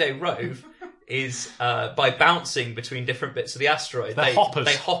 The way they rove is by bouncing between different bits of the asteroid. They're hoppers.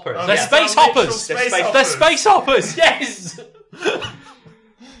 They're hoppers. They're yeah. space They're literal hoppers! space They're hoppers. space hoppers! Yes!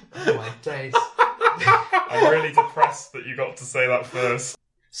 Oh my days. I'm really depressed that you got to say that first.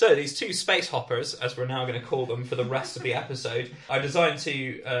 So these 2 space hoppers, as we're now going to call them for the rest of the episode, are designed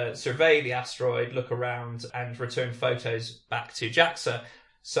to survey the asteroid, look around, and return photos back to JAXA.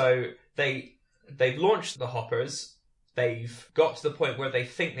 So they've launched the hoppers. They've got to the point where they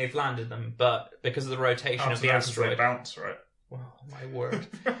think they've landed them, but because of the rotation of the asteroid, They bounce, right? well, my word,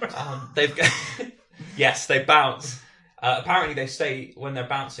 yes, they bounce. Apparently, when they're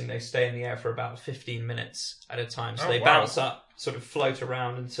bouncing, they stay in the air for about 15 minutes at a time. So they bounce up, sort of float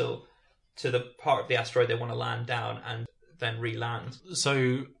around until to the part of the asteroid they want to land down, and then re-land.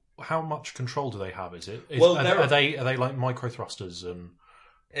 So how much control do they have? Well, are they like micro thrusters and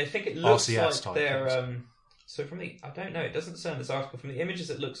I think it looks RCS like type they're. things? So from I don't know. It doesn't say in this article. From the images,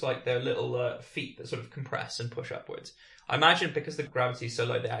 it looks like they're little feet that sort of compress and push upwards. I imagine because the gravity is so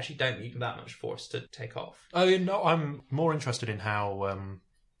low, they actually don't need that much force to take off. Oh no, I'm more interested in how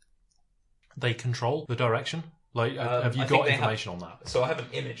they control the direction. Like, have you I think got they information on that? So I have an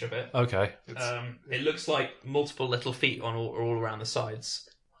image of it. Okay. It looks like multiple little feet on all around the sides.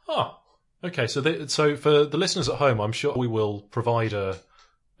 Oh, okay. So for the listeners at home, I'm sure we will provide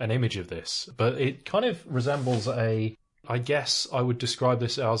an image of this, but it kind of resembles I guess I would describe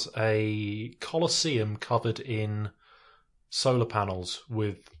this as a Colosseum covered in solar panels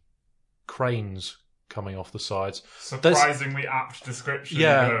with cranes coming off the sides. Surprisingly apt description.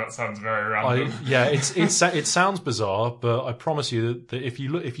 Yeah. Even though that sounds very random. It sounds bizarre, but I promise you that if you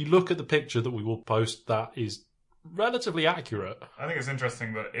look at the picture that we will post, that is relatively accurate. I think it's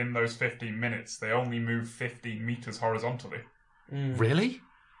interesting that in those 15 minutes, they only move 15 meters horizontally. Really?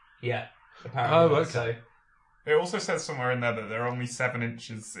 Yeah. Apparently. Oh, okay. So, It also says somewhere in there that they're only 7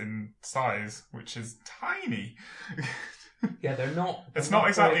 inches in size, which is tiny. yeah, they're not. It's not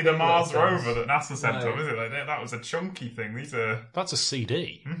exactly the very big Mars little things. rover that NASA sent No. up, is it? Like, that was a chunky thing. These are... That's a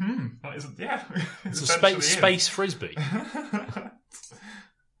CD. That is, yeah. It's a essentially space frisbee.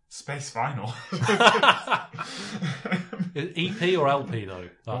 Space vinyl. EP or LP though?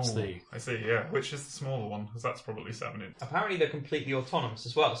 That's I see. Yeah, which is the smaller one? Because that's probably 7 inch. Apparently, they're completely autonomous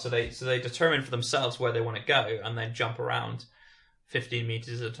as well. So they determine for themselves where they want to go, and then jump around 15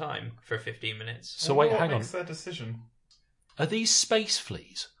 meters at a time for 15 minutes. So wait, hang What on. makes their decision? Are these space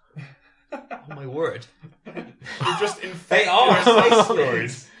fleas? Oh my word! You just infect They are space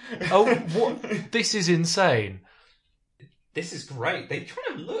asteroids. Oh, what? This is insane. This is great. They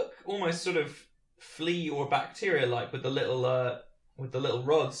kind of look almost sort of flea or bacteria like with the little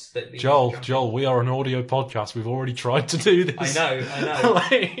rods that. Joel, we are an audio podcast. We've already tried to do this. I know.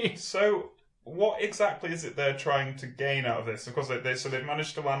 Like- So, what exactly is it they're trying to gain out of this? Of course, they've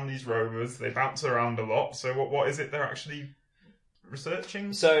managed to land these rovers. They bounce around a lot. So, what is it they're actually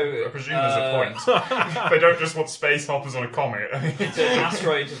researching? So, I presume there's a point. They don't just want space hoppers on a comet. It's an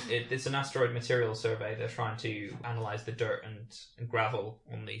asteroid. It's an asteroid material survey. They're trying to analyze the dirt and gravel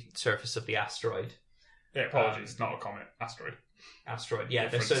on the surface of the asteroid. Yeah, apologies, not a comet, asteroid. Asteroid, yeah.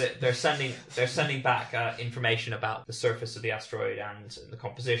 Difference. They're sending back information about the surface of the asteroid and the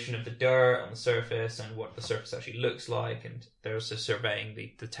composition of the dirt on the surface and what the surface actually looks like. And they're also surveying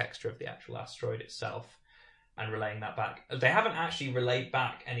the texture of the actual asteroid itself and relaying that back. They haven't actually relayed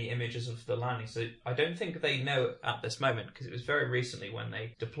back any images of the landing, so I don't think they know at this moment because it was very recently when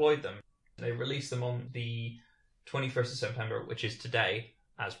they deployed them. They released them on the 21st of September, which is today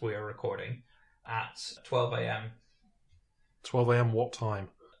as we are recording, at 12 a.m. 12 a.m. what time?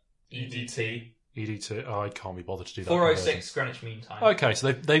 EDT. EDT. Oh, I can't be bothered to do that. 4:06 Greenwich Mean Time. Okay,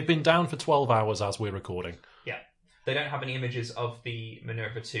 so they've been down for 12 hours as we're recording. Yeah. They don't have any images of the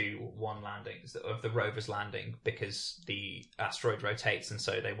Minerva 2-1 landings, of the rover's landing, because the asteroid rotates, and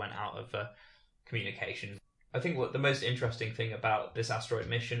so they went out of communication. I think what the most interesting thing about this asteroid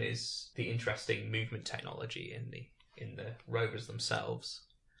mission is the interesting movement technology in the rovers themselves.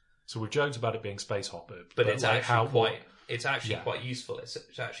 So we've joked about it being space hopper, But it's like actually quite Yeah. quite useful. It's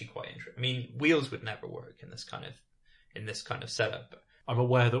actually quite interesting. I mean, wheels would never work in this kind of setup. I'm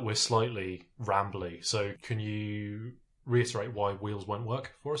aware that we're slightly rambly, so can you reiterate why wheels won't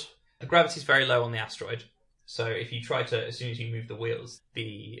work for us? The gravity's very low on the asteroid, so if you try to, as soon as you move the wheels,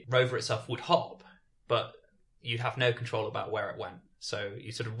 the rover itself would hop, but you'd have no control about where it went. So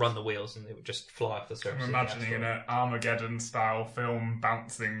you sort of run the wheels and they would just fly off the surface. I'm imagining an Armageddon-style film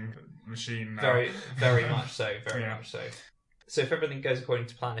bouncing machine now. Very, very much so. Very Yeah. much so. So if everything goes according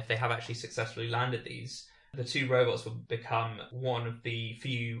to plan, if they have actually successfully landed these, the two robots will become one of the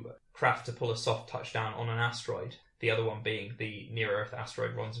few craft to pull a soft touchdown on an asteroid. The other one being the Near-Earth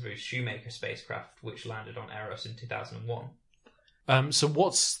Asteroid Rendezvous Shoemaker spacecraft, which landed on Eros in 2001. So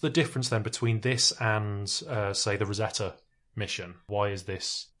what's the difference then between this and, say, the Rosetta mission? Why is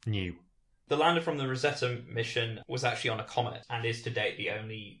this new? The lander from the Rosetta mission was actually on a comet and is to date the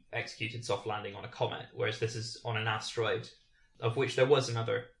only executed soft landing on a comet, whereas this is on an asteroid, of which there was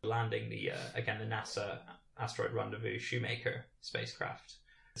another landing, the NASA Asteroid Rendezvous Shoemaker spacecraft.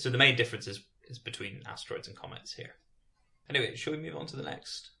 So the main difference is between asteroids and comets here. Anyway, shall we move on to the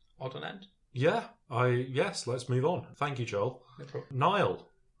next odd on end? Yes, let's move on. Thank you, Joel. No problem. Niall,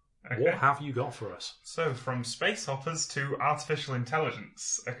 Okay. what have you got for us? So, from space hoppers to artificial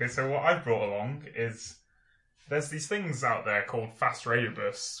intelligence. Okay, so what I've brought along is there's these things out there called fast radio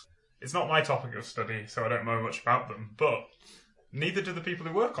bursts. It's not my topic of study, so I don't know much about them, but neither do the people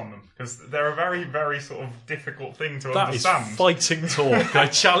who work on them, because they're a very, very sort of difficult thing to That is understand. fighting talk. I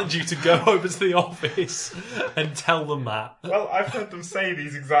challenge you to go over to the office and tell them that. Well, I've heard them say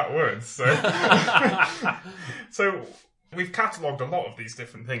these exact words, so... So, we've catalogued a lot of these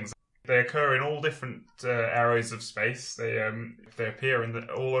different things. They occur in all different areas of space. They appear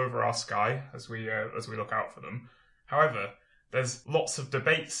all over our sky as we look out for them. However, there's lots of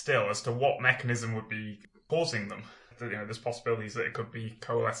debate still as to what mechanism would be causing them. There's possibilities that it could be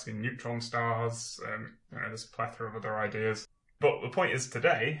coalescing neutron stars. There's a plethora of other ideas. But the point is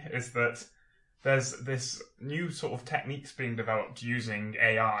today is that there's this new sort of techniques being developed using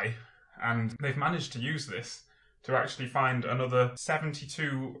AI, and they've managed to use this to actually find another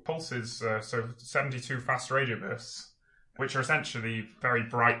 72 pulses, so 72 fast radio bursts, which are essentially very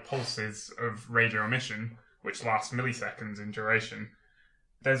bright pulses of radio emission, which last milliseconds in duration.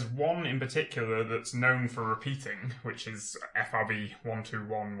 There's one in particular that's known for repeating, which is FRB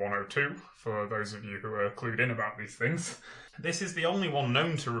 121102, for those of you who are clued in about these things. This is the only one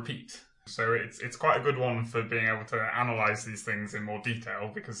known to repeat. So it's quite a good one for being able to analyse these things in more detail,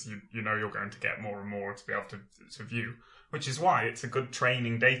 because you know you're going to get more and more to be able to view, which is why it's a good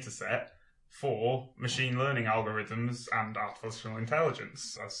training data set for machine learning algorithms and artificial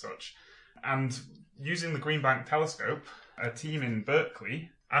intelligence as such. And using the Green Bank telescope, a team in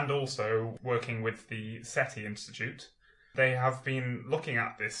Berkeley, and also working with the SETI Institute, They have been looking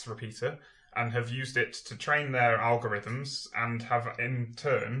at this repeater and have used it to train their algorithms and have in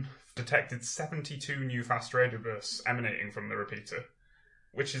turn detected 72 new fast radio bursts emanating from the repeater,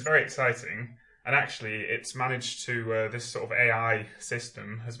 which is very exciting. And actually, it's managed to, this sort of AI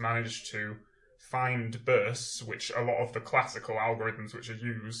system has managed to find bursts which a lot of the classical algorithms which are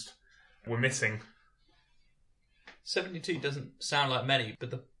used were missing. 72 doesn't sound like many,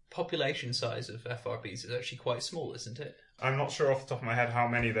 but the population size of FRBs is actually quite small, isn't it? I'm not sure off the top of my head how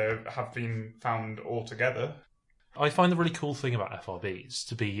many there have been found altogether. I find the really cool thing about FRBs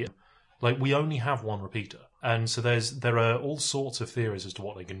to be, like, we only have one repeater, and so there are all sorts of theories as to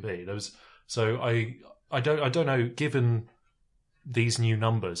what they can be. I don't know, given these new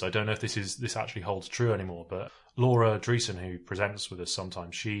numbers, I don't know if this actually holds true anymore, but Laura Dreesen, who presents with us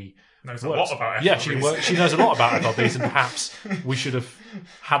sometimes, she knows a lot about FRBs. Yeah, she knows a lot about FRBs, and perhaps we should have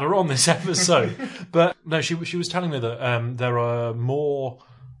had her on this episode. But no, she was telling me that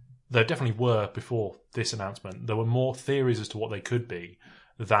there definitely were, before this announcement, there were more theories as to what they could be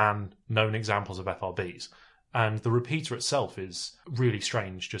than known examples of FRBs. And the repeater itself is really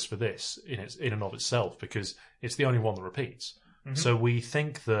strange just for this in and of itself, because it's the only one that repeats. Mm-hmm. So we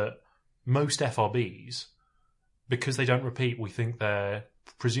think that most FRBs, because they don't repeat, we think they're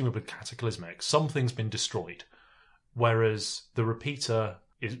presumably cataclysmic. Something's been destroyed, whereas the repeater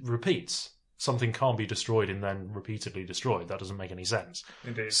repeats. Something can't be destroyed and then repeatedly destroyed. That doesn't make any sense.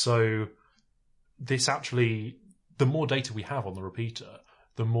 Indeed. So this actually, the more data we have on the repeater,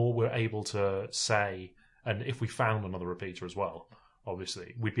 the more we're able to say, and if we found another repeater as well,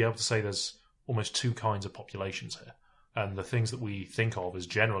 obviously, we'd be able to say there's almost two kinds of populations here. And the things that we think of as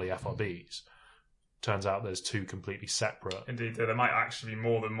generally FRBs, turns out there's two completely separate. Indeed, there might actually be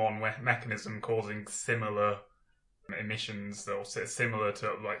more than one mechanism causing similar emissions, or similar to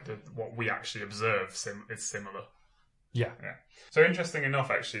what we actually observe is similar. Yeah. So interesting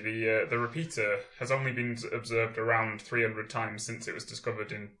enough, actually, the repeater has only been observed around 300 times since it was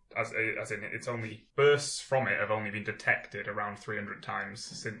discovered. As in its only bursts from it have only been detected around 300 times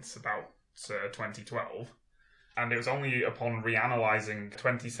since about 2012. And it was only upon reanalyzing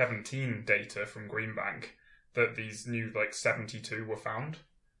 2017 data from Greenbank that these new 72 were found.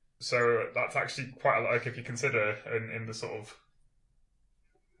 So that's actually quite a lot. Like, if you consider in the sort of,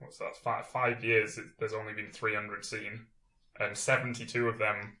 what's that, 5 years, there's only been 300 seen, and 72 of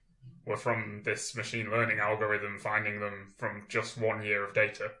them were from this machine learning algorithm finding them from just 1 year of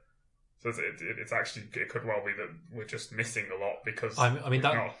data. So it's actually, it could well be that we're just missing a lot because I mean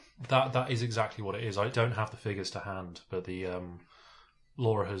that is exactly what it is. I don't have the figures to hand, but the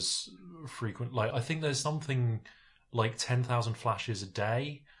Laura has I think there's something like 10,000 flashes a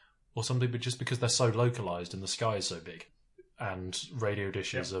day or something, but just because they're so localized and the sky is so big and radio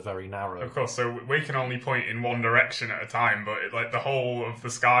dishes are very narrow. Of course, so we can only point in one direction at a time, but the whole of the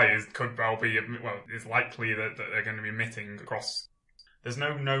sky could well be, it's likely that they're going to be emitting across. There's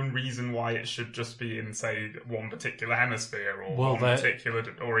no known reason why it should just be in, say, one particular hemisphere or one particular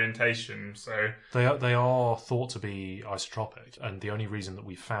orientation. So they are thought to be isotropic, and the only reason that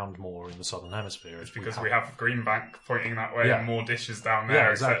we found more in the southern hemisphere is because we have Greenbank pointing that way and more dishes down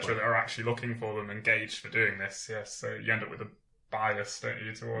there, etc., that are actually looking for them, engaged for doing this. Yes, so you end up with a bias, don't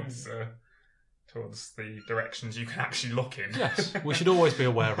you, towards the directions you can actually look in. Yes, we should always be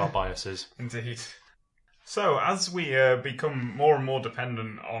aware of our biases. Indeed. So, as we become more and more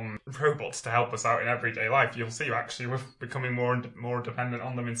dependent on robots to help us out in everyday life, you'll see actually we're becoming more and more dependent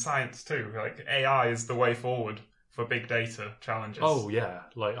on them in science too. Like, AI is the way forward for big data challenges. Oh yeah,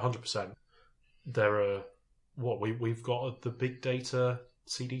 100%. There are we've got the big data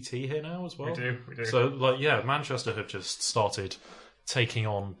CDT here now as well. We do. So Manchester have just started taking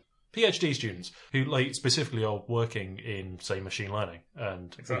on PhD students who specifically are working in, say, machine learning,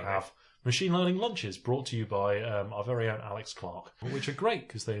 and we have machine learning lunches brought to you by our very own Alex Clark, which are great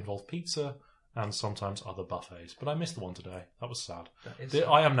because they involve pizza and sometimes other buffets. But I missed the one today. That was sad.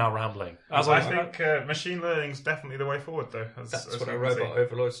 I am now rambling. I think machine learning is definitely the way forward, though. That's what our robot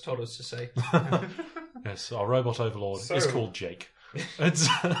overlords told us to say. Yes, our robot overlord is called Jake.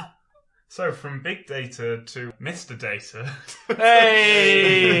 So, from big data to Mr. Data.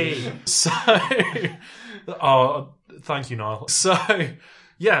 Hey! Thank you, Niall. So,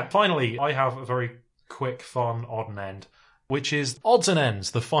 yeah, finally, I have a very quick, fun, odd and end, which is Odds and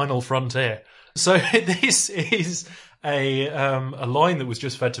Ends, the final frontier. So, this is a line that was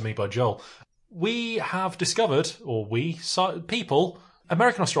just fed to me by Joel. We have discovered,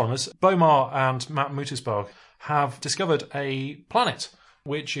 American astronomers, Bomar and Matt Mutisberg, have discovered a planet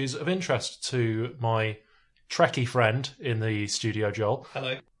which is of interest to my Trekkie friend in the studio, Joel.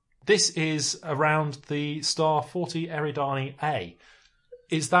 Hello. This is around the star 40 Eridani A.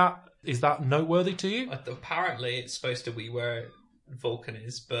 Is that noteworthy to you? Apparently, it's supposed to be where Vulcan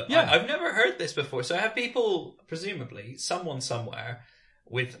is, but Yeah. I've never heard this before. So have people, presumably, someone somewhere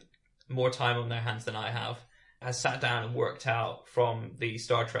with more time on their hands than I have, has sat down and worked out from the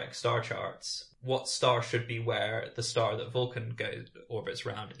Star Trek star charts what star should be where the star that Vulcan orbits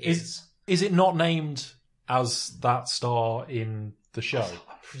around is. Is it not named as that star in the show?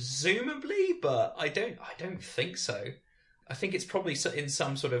 Presumably, but I don't think so. I think it's probably in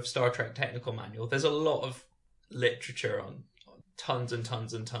some sort of Star Trek technical manual. There's a lot of literature on tons and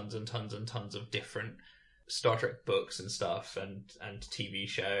tons and tons and tons and tons of different Star Trek books and stuff, and TV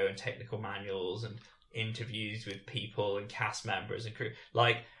show and technical manuals and interviews with people and cast members and crew.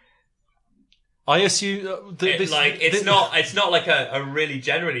 Like, I assume it's not like a really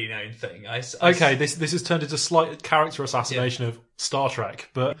generally known thing. This has turned into slight character assassination of Star Trek,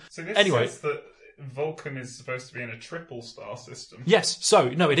 but So this anyway. says that Vulcan is supposed to be in a triple star system. Yes, so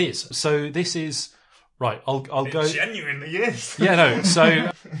no, it is. So this is right. I'll It go. genuinely is. Yeah, no.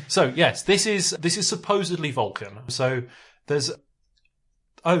 So yes, this is supposedly Vulcan. So there's.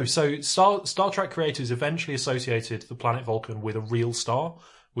 Oh, so Star Trek creators eventually associated the planet Vulcan with a real star,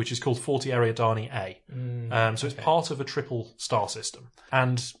 which is called 40 Eridani A. So it's part of a triple star system.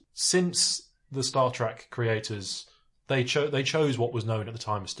 And since the Star Trek creators, they chose what was known at the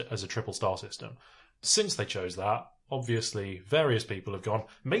time as a triple star system. Since they chose that, obviously various people have gone,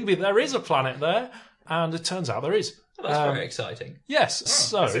 maybe there is a planet there, and it turns out there is. Well, that's very exciting. Yes,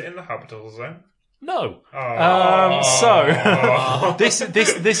 so Is it in the habitable zone? no. Oh. So this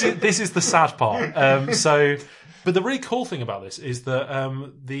is the sad part. But the really cool thing about this is that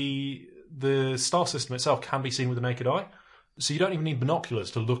the star system itself can be seen with the naked eye. So you don't even need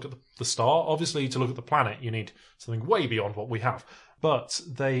binoculars to look at the star. Obviously, to look at the planet, you need something way beyond what we have. But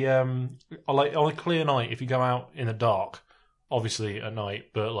they like on a clear night, if you go out in the dark, obviously at night,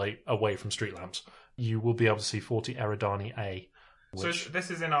 but like away from street lamps, you will be able to see 40 Eridani A. So this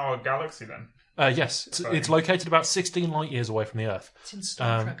is in our galaxy then? Yes, it's located about 16 light years away from the Earth. It's in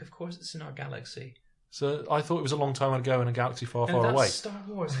Star Trek, of course. It's in our galaxy. So I thought it was a long time ago in a galaxy far, No, far that's away. Star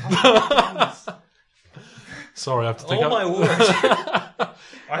Wars. Sorry, I have to think. Oh my word!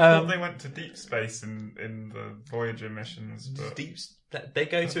 I thought they went to deep space in the Voyager missions. But They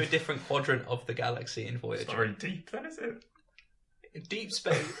go to a different quadrant of the galaxy in Voyager. it's not very deep then, is it? Deep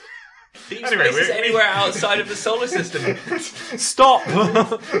space. Deep Anyway, space is anywhere outside of the solar system. Stop!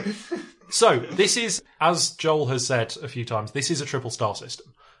 So, this is, as Joel has said a few times, this is a triple star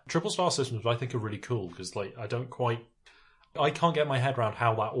system. Triple star systems, I think, are really cool because, like, I can't get my head around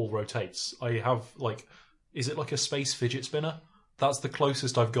how that all rotates. I have, like, is it like a space fidget spinner? That's the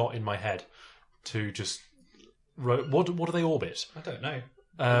closest I've got in my head to just. What do they orbit? I don't know.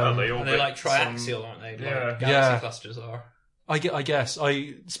 They And they're like triaxial, aren't they? Yeah. Like galaxy clusters are. I guess.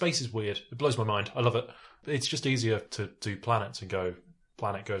 Space is weird. It blows my mind. I love it. It's just easier to do planets and go,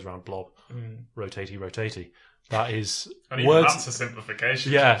 planet goes around blob, rotatey. That is And even words. that's a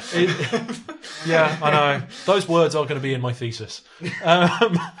simplification. Yeah. Yeah, I know. Those words are going to be in my thesis.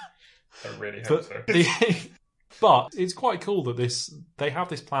 I really hope so. But it's quite cool that they have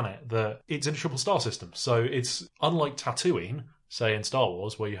this planet that it's in a triple star system. So it's unlike Tatooine, say in Star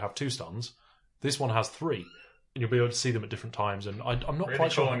Wars, where you have 2 suns. This one has 3. And you'll be able to see them at different times. And I'm not Really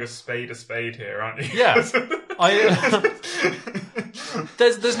quite sure. calling a spade here, aren't you? Yeah.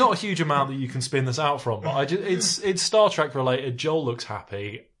 There's not a huge amount that you can spin this out from, but it's Star Trek related. Joel looks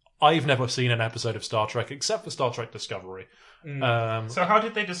happy. I've never seen an episode of Star Trek except for Star Trek Discovery. So how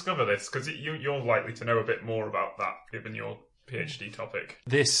did they discover this? Because you're likely to know a bit more about that, given your PhD topic.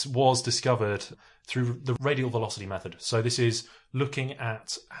 This was discovered through the radial velocity method. So this is looking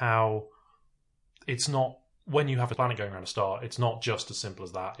at how it's not, when you have a planet going around a star, it's not just as simple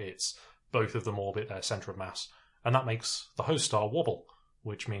as that. It's both of them orbit their centre of mass. And that makes the host star wobble,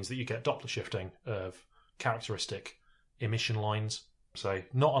 which means that you get Doppler shifting of characteristic emission lines. So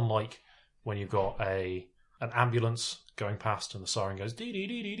not unlike when you've got an ambulance going past and the siren goes dee dee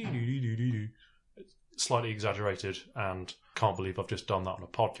dee dee dee dee dee dee dee. Slightly exaggerated, and can't believe I've just done that on a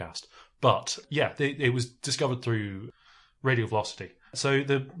podcast. But yeah, it was discovered through radial velocity. So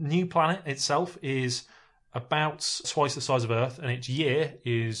the new planet itself is about twice the size of Earth, and its year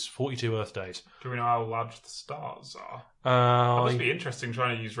is 42 Earth days. Do we know how large the stars are? That must I be interesting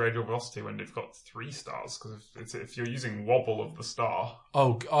trying to use radial velocity when they've got 3 stars, because if you're using wobble of the star,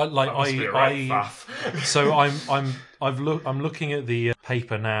 that must be a right faff. So I'm looking at the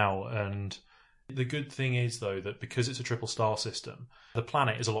paper now, and the good thing is though that because it's a triple star system, the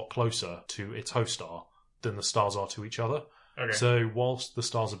planet is a lot closer to its host star than the stars are to each other. Okay. So whilst the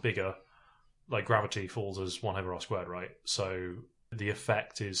stars are bigger, like gravity falls as 1/r², right? So the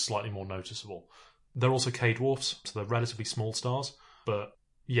effect is slightly more noticeable. They're also K-dwarfs, so they're relatively small stars. But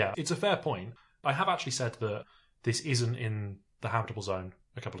yeah, it's a fair point. I have actually said that this isn't in the habitable zone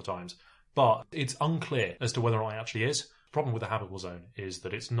a couple of times, but it's unclear as to whether or not it actually is. The problem with the habitable zone is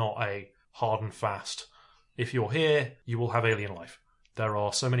that it's not a hard and fast, if you're here, you will have alien life. There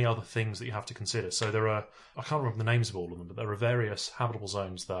are so many other things that you have to consider. So there are, I can't remember the names of all of them, but there are various habitable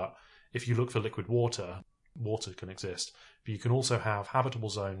zones that if you look for liquid water, water can exist. But you can also have habitable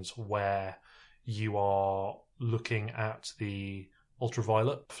zones where you are looking at the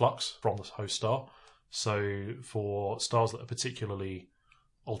ultraviolet flux from the host star. So for stars that are particularly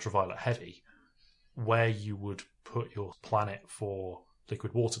ultraviolet heavy, where you would put your planet for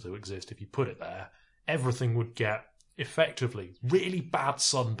liquid water to exist, if you put it there, everything would get effectively really bad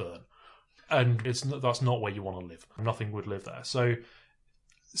sunburn. And that's not where you want to live. Nothing would live there. So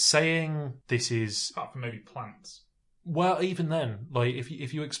saying this is... Apart from maybe plants. Well, even then, like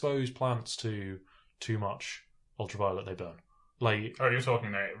if you expose plants to too much ultraviolet, they burn. Like, oh, you're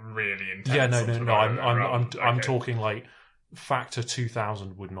talking like really intense. Yeah, no. I'm okay. talking like factor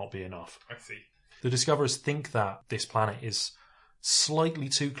 2000 would not be enough. I see. The discoverers think that this planet is slightly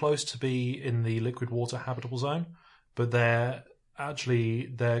too close to be in the liquid water habitable zone, but they're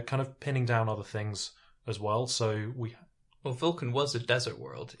kind of pinning down other things as well. So Well, Vulcan was a desert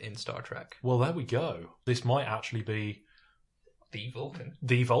world in Star Trek. Well, there we go. This might actually be The Vulcan.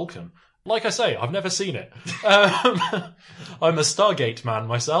 The Vulcan. Like I say, I've never seen it. I'm a Stargate man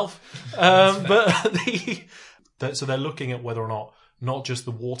myself. So they're looking at whether or not just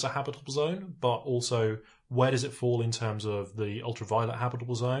the water habitable zone, but also where does it fall in terms of the ultraviolet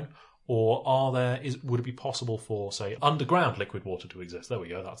habitable zone? Or would it be possible for, say, underground liquid water to exist? There we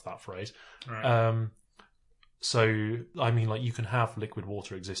go, that's that phrase. Right. So, I mean, like, you can have liquid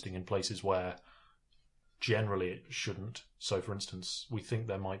water existing in places where generally it shouldn't. So, for instance, we think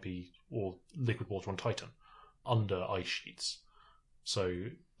there might be liquid water on Titan under ice sheets.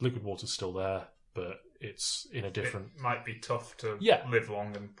 So, liquid water's still there, but it's in a different... It might be tough to live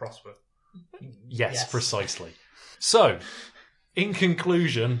long and prosper. Yes, precisely. So, in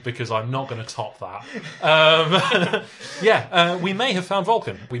conclusion, because I'm not going to top that, we may have found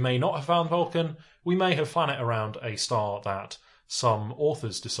Vulcan. We may not have found Vulcan. We may have found it around a star that some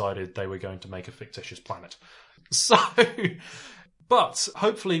authors decided they were going to make a fictitious planet. So, but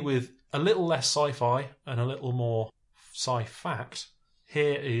hopefully with a little less sci-fi and a little more sci-fact,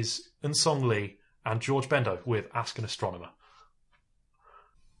 here is Eun Lee and George Bendo with Ask an Astronomer.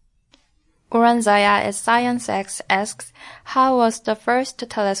 Uranzaya at ScienceX asks, how was the first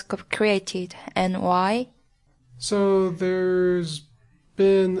telescope created and why? So there's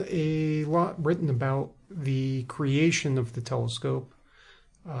been a lot written about the creation of the telescope.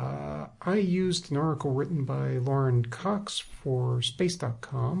 I used an article written by Lauren Cox for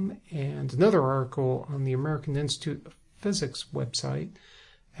Space.com and another article on the American Institute of Physics website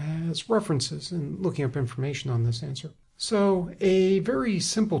as references in looking up information on this answer. So, a very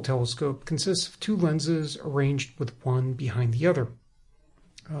simple telescope consists of two lenses arranged with one behind the other.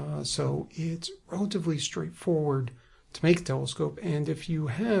 So it's relatively straightforward to make a telescope, and if you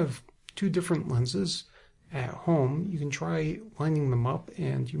have two different lenses at home, you can try lining them up,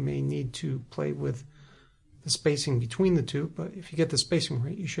 and you may need to play with the spacing between the two, but if you get the spacing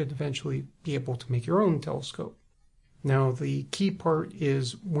right, you should eventually be able to make your own telescope. Now, the key part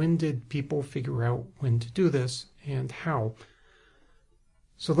is, when did people figure out when to do this and how?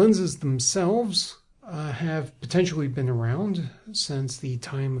 So lenses themselves have potentially been around since the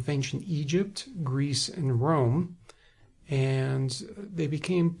time of ancient Egypt, Greece, and Rome, and they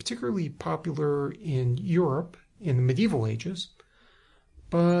became particularly popular in Europe in the medieval ages.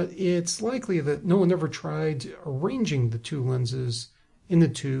 But it's likely that no one ever tried arranging the two lenses in the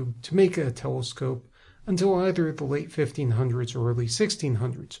tube to make a telescope until either the late 1500s or early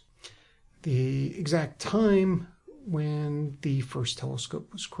 1600s. The exact time when the first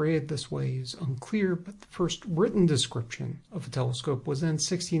telescope was created this way is unclear, but the first written description of a telescope was in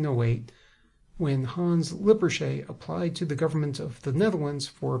 1608, when Hans Lippershey applied to the government of the Netherlands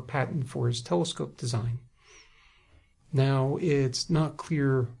for a patent for his telescope design. Now, it's not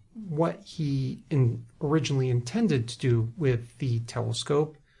clear what he originally intended to do with the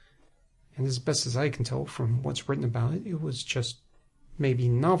telescope, and as best as I can tell from what's written about it, it was just maybe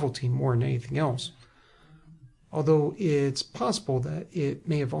novelty more than anything else. Although it's possible that it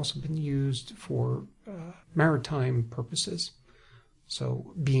may have also been used for maritime purposes.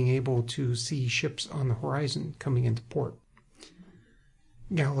 So being able to see ships on the horizon coming into port.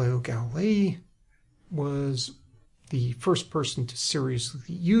 Galileo Galilei was the first person to seriously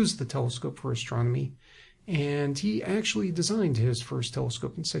use the telescope for astronomy, and he actually designed his first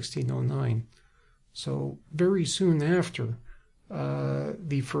telescope in 1609. So very soon after,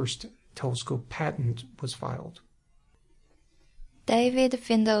 the first telescope patent was filed. David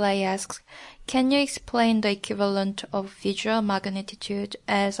Findlay asks, can you explain the equivalent of visual magnitude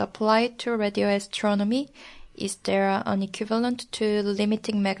as applied to radio astronomy? Is there an equivalent to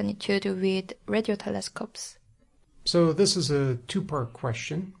limiting magnitude with radio telescopes? So this is a two-part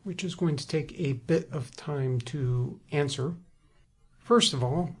question, which is going to take a bit of time to answer. First of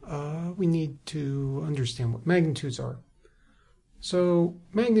all, we need to understand what magnitudes are. So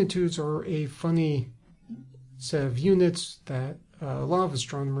magnitudes are a funny set of units that a lot of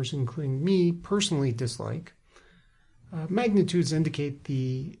astronomers, including me, personally dislike. Magnitudes indicate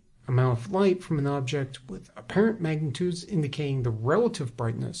the amount of light from an object, with apparent magnitudes indicating the relative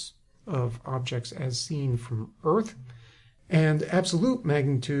brightness of objects as seen from Earth, and absolute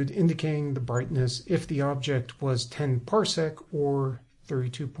magnitude indicating the brightness if the object was 10 parsec or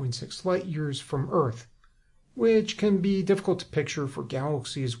 32.6 light years from Earth, which can be difficult to picture for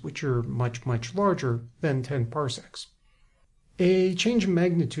galaxies which are much, much larger than 10 parsecs. A change in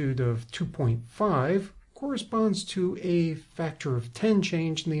magnitude of 2.5 corresponds to a factor of 10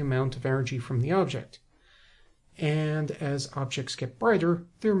 change in the amount of energy from the object. And as objects get brighter,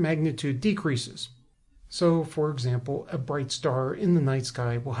 their magnitude decreases. So, for example, a bright star in the night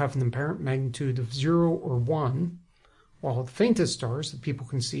sky will have an apparent magnitude of 0 or 1, while the faintest stars that people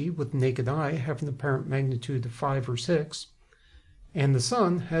can see with the naked eye have an apparent magnitude of 5 or 6, and the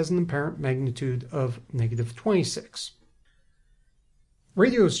sun has an apparent magnitude of -26.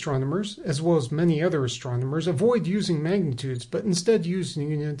 Radio astronomers, as well as many other astronomers, avoid using magnitudes, but instead use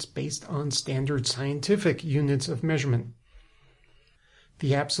units based on standard scientific units of measurement.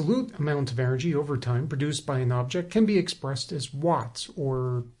 The absolute amount of energy over time produced by an object can be expressed as watts,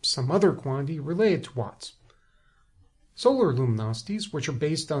 or some other quantity related to watts. Solar luminosities, which are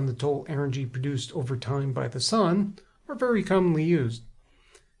based on the total energy produced over time by the sun, are very commonly used.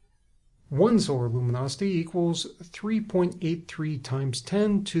 One solar luminosity equals 3.83 times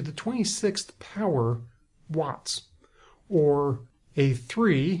 10 to the 26th power watts, or a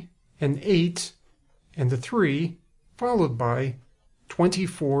 3, an 8, and a 3, followed by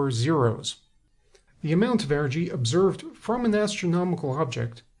 24 zeros. The amount of energy observed from an astronomical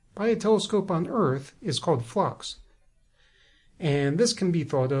object by a telescope on Earth is called flux, and this can be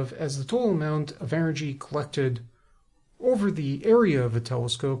thought of as the total amount of energy collected over the area of a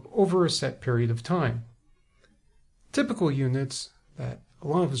telescope over a set period of time. Typical units that a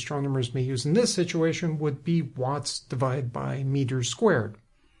lot of astronomers may use in this situation would be watts divided by meters squared.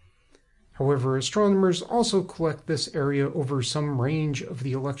 However, astronomers also collect this area over some range of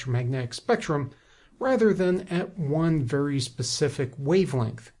the electromagnetic spectrum rather than at one very specific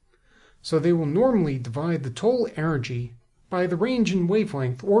wavelength. So they will normally divide the total energy by the range in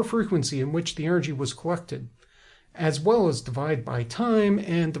wavelength or frequency in which the energy was collected, as well as divide by time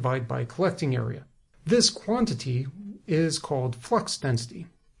and divide by collecting area. This quantity is called flux density.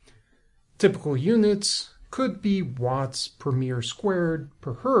 Typical units could be watts per meter squared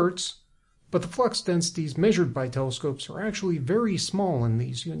per hertz, but the flux densities measured by telescopes are actually very small in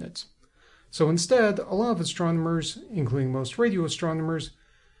these units. So instead, a lot of astronomers, including most radio astronomers,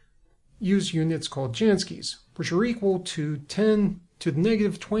 use units called Janskys, which are equal to 10 to the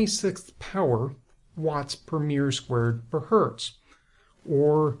 -26th power watts per meter squared per hertz,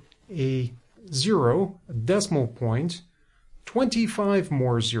 or a 0, a decimal point, 25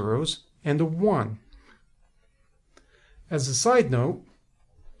 more zeros, and a 1. As a side note,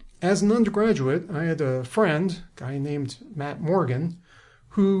 as an undergraduate, I had a friend, a guy named Matt Morgan,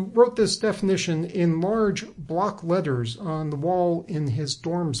 who wrote this definition in large block letters on the wall in his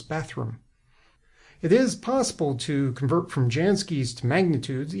dorm's bathroom. It is possible to convert from Janskys to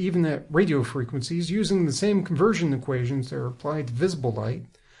magnitudes, even at radio frequencies, using the same conversion equations that are applied to visible light,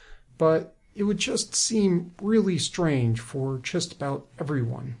 but it would just seem really strange for just about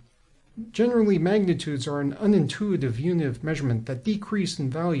everyone. Generally, magnitudes are an unintuitive unit of measurement that decrease in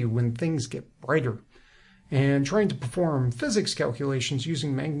value when things get brighter, and trying to perform physics calculations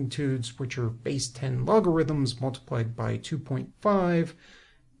using magnitudes which are base 10 logarithms multiplied by 2.5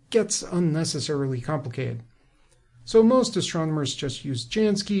 gets unnecessarily complicated. So most astronomers just use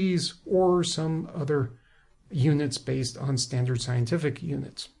Janskys or some other units based on standard scientific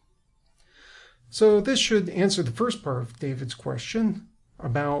units. So this should answer the first part of David's question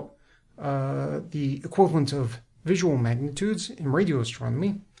about the equivalent of visual magnitudes in radio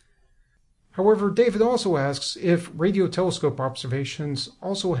astronomy. However, David also asks if radio telescope observations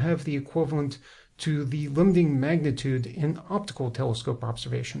also have the equivalent to the limiting magnitude in optical telescope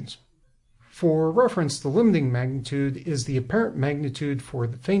observations. For reference, the limiting magnitude is the apparent magnitude for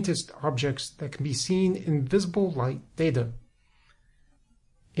the faintest objects that can be seen in visible light data.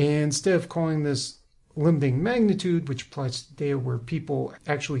 Instead of calling this limiting magnitude, which applies to data where people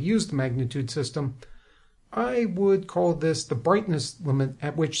actually use the magnitude system, I would call this the brightness limit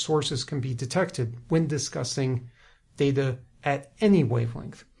at which sources can be detected when discussing data at any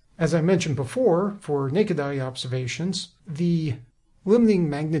wavelength. As I mentioned before, for naked eye observations, the limiting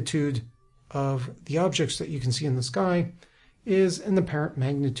magnitude of the objects that you can see in the sky is an apparent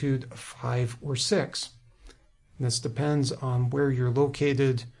magnitude of 5 or 6. This depends on where you're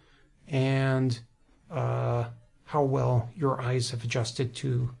located and how well your eyes have adjusted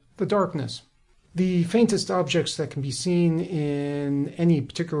to the darkness. The faintest objects that can be seen in any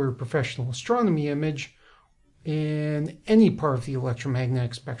particular professional astronomy image in any part of the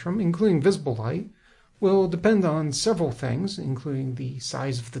electromagnetic spectrum, including visible light, will depend on several things, including the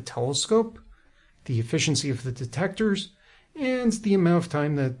size of the telescope, the efficiency of the detectors, and the amount of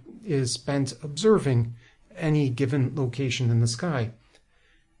time that is spent observing any given location in the sky.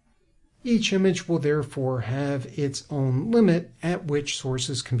 Each image will therefore have its own limit at which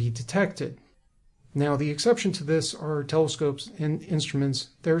sources can be detected. Now, the exception to this are telescopes and instruments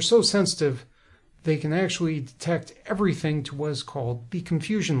that are so sensitive they can actually detect everything to what is called the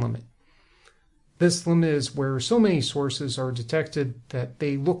confusion limit. This limit is where so many sources are detected that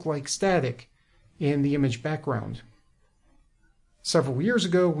they look like static in the image background. Several years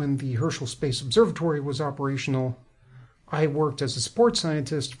ago, when the Herschel Space Observatory was operational, I worked as a support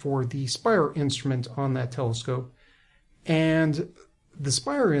scientist for the Spire instrument on that telescope, and the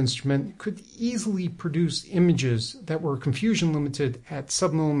Spire instrument could easily produce images that were confusion limited at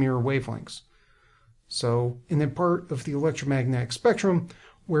submillimeter wavelengths. So, in a part of the electromagnetic spectrum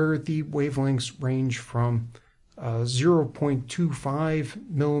where the wavelengths range from 0.25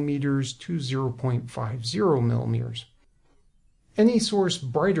 millimeters to 0.50 millimeters. Any source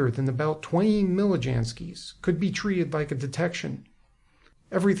brighter than about 20 millijanskis could be treated like a detection.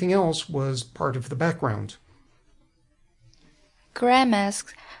 Everything else was part of the background. Graham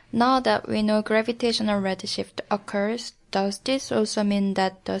asks, now that we know gravitational redshift occurs, does this also mean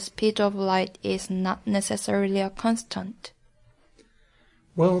that the speed of light is not necessarily a constant?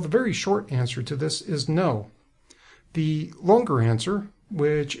 Well, the very short answer to this is no. The longer answer,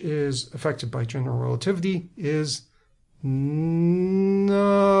 which is affected by general relativity, is no.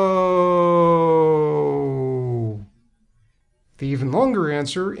 The even longer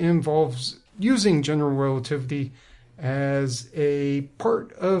answer involves using general relativity as a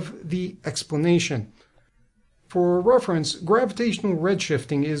part of the explanation. For reference, gravitational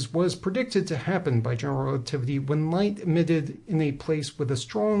redshifting was predicted to happen by general relativity when light emitted in a place with a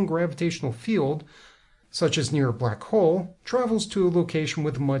strong gravitational field, such as near a black hole, travels to a location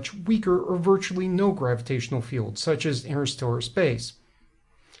with a much weaker or virtually no gravitational field, such as interstellar space.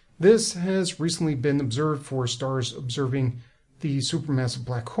 This has recently been observed for stars observing the supermassive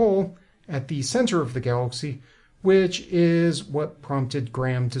black hole at the center of the galaxy, which is what prompted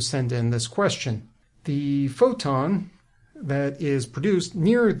Graham to send in this question. The photon that is produced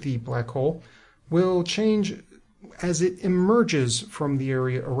near the black hole will change as it emerges from the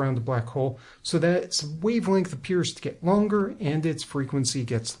area around the black hole so that its wavelength appears to get longer and its frequency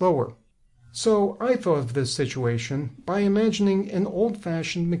gets lower. So I thought of this situation by imagining an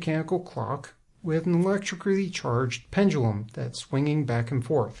old-fashioned mechanical clock with an electrically charged pendulum that's swinging back and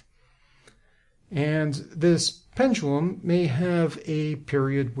forth. And this pendulum may have a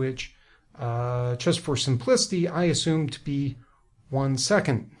period which, just for simplicity, I assume to be 1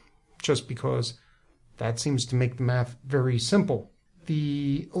 second, just because that seems to make the math very simple.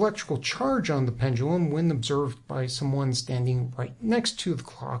 The electrical charge on the pendulum, when observed by someone standing right next to the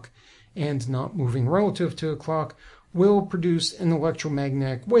clock and not moving relative to the clock, will produce an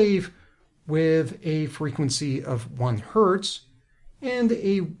electromagnetic wave with a frequency of 1 hertz and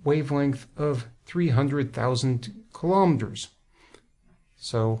a wavelength of 300,000 kilometers.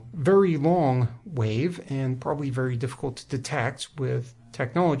 So, very long wave and probably very difficult to detect with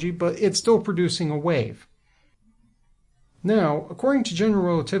technology, but it's still producing a wave. Now, according to general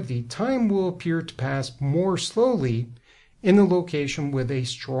relativity, time will appear to pass more slowly in a location with a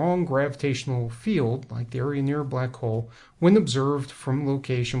strong gravitational field, like the area near a black hole, when observed from a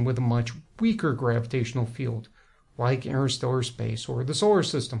location with a much weaker gravitational field, like interstellar space or the solar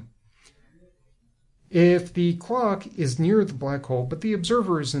system. If the clock is near the black hole but the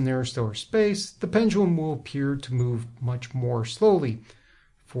observer is in interstellar space, the pendulum will appear to move much more slowly.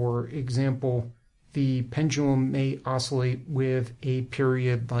 For example, the pendulum may oscillate with a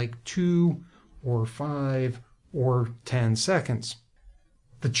period like 2 or 5, or 10 seconds.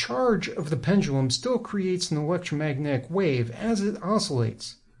 The charge of the pendulum still creates an electromagnetic wave as it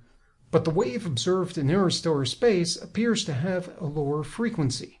oscillates, but the wave observed in interstellar space appears to have a lower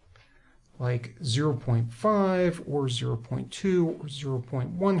frequency, like 0.5 or 0.2 or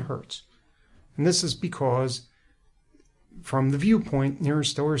 0.1 hertz. And this is because, from the viewpoint in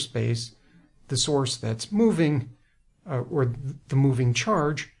interstellar space, the source that's moving, or the moving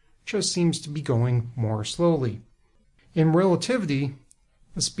charge, just seems to be going more slowly. In relativity,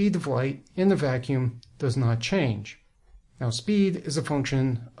 the speed of light in the vacuum does not change. Now, speed is a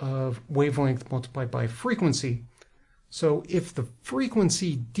function of wavelength multiplied by frequency. So if the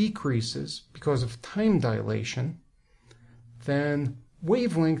frequency decreases because of time dilation, then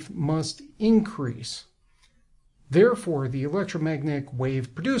wavelength must increase. Therefore, the electromagnetic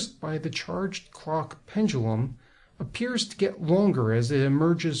wave produced by the charged clock pendulum appears to get longer as it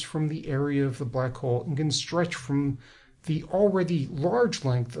emerges from the area of the black hole and can stretch from the already large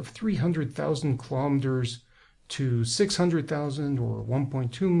length of 300,000 kilometers to 600,000 or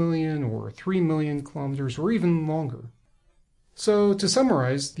 1.2 million or 3 million kilometers or even longer. So, to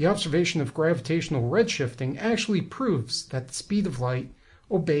summarize, the observation of gravitational redshifting actually proves that the speed of light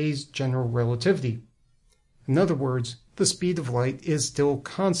obeys general relativity. In other words, the speed of light is still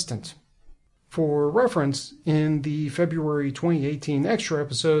constant. For reference, in the February 2018 Extra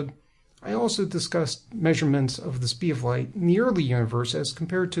episode, I also discussed measurements of the speed of light in the early universe as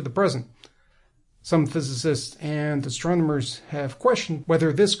compared to the present. Some physicists and astronomers have questioned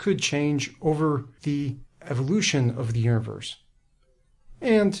whether this could change over the evolution of the universe.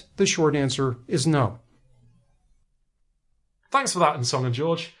 And the short answer is no. Thanks for that, Nsong and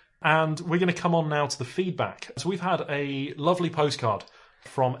George. And we're going to come on now to the feedback. So we've had a lovely postcard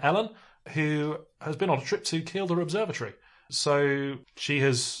from Ellen, who has been on a trip to Kielder Observatory. So she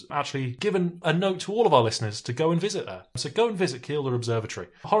has actually given a note to all of our listeners to go and visit there. So go and visit Kielder Observatory.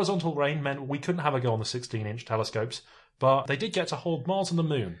 Horizontal rain meant we couldn't have a go on the 16-inch telescopes, but they did get to hold Mars and the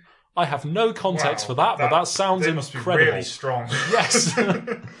Moon. I have no context for that, but that sounds incredible. Must be really strong. Yes.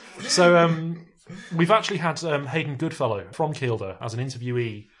 So we've actually had Hayden Goodfellow from Kielder as an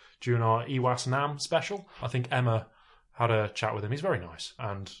interviewee during our EWAS NAM special. I think Emma had a chat with him. He's very nice,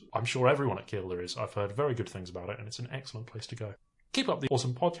 and I'm sure everyone at Kielder is. I've heard very good things about it, and it's an excellent place to go. Keep up the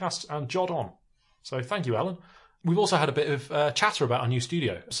awesome podcast and Jod on. So thank you, Ellen. We've also had a bit of chatter about our new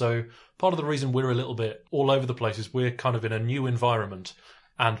studio. So part of the reason we're a little bit all over the place is we're kind of in a new environment,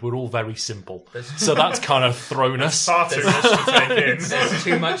 and we're all very simple. So that's kind of thrown us. Far too much to take in. There's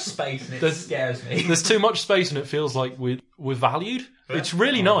too much space and it scares me. There's too much space and it feels like we're valued. It's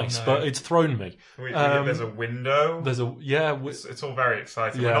really nice, but it's thrown me. There's a window. It's all very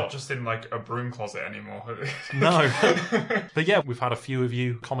exciting. Yeah. We're not just in like a broom closet anymore. No. But yeah, we've had a few of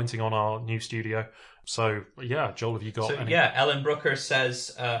you commenting on our new studio. So yeah, Joel, have you got any? Yeah, Ellen Brooker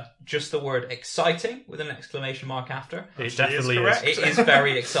says just the word exciting with an exclamation mark after. It definitely is. It is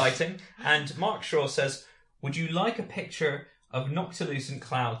very exciting. And Mark Shaw says, would you like a picture of noctilucent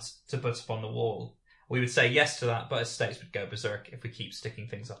clouds to put up on the wall? We would say yes to that, but aesthetics would go berserk if we keep sticking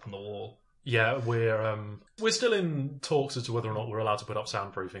things up on the wall. Yeah, we're still in talks as to whether or not we're allowed to put up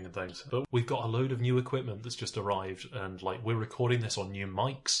soundproofing and things. But we've got a load of new equipment that's just arrived, and like we're recording this on new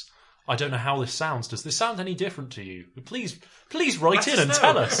mics. I don't know how this sounds. Does this sound any different to you? Please write in and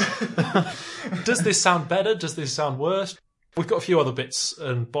tell us. Does this sound better? Does this sound worse? We've got a few other bits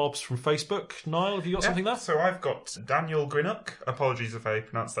and bobs from Facebook. Niall, have you got something there? So I've got Daniel Grinnock. Apologies if I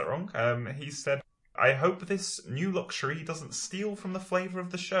pronounced that wrong. He said, I hope this new luxury doesn't steal from the flavour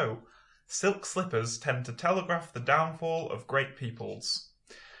of the show. Silk slippers tend to telegraph the downfall of great peoples.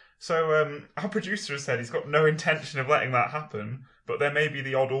 So our producer has said he's got no intention of letting that happen, but there may be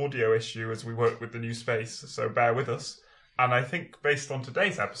the odd audio issue as we work with the new space, so bear with us. And I think based on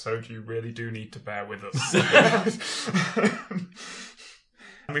today's episode, you really do need to bear with us.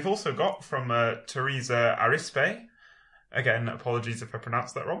 And we've also got from Teresa Arispe. Again, apologies if I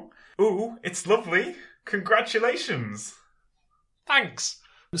pronounced that wrong. Ooh, it's lovely. Congratulations. Thanks.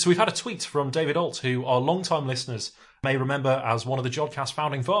 So we've had a tweet from David Alt, who our long-time listeners may remember as one of the Jodcast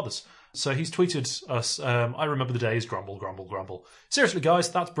founding fathers. So he's tweeted us, I remember the days, grumble, grumble, grumble. Seriously, guys,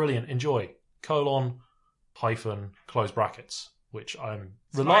 that's brilliant. Enjoy. : close brackets, which I'm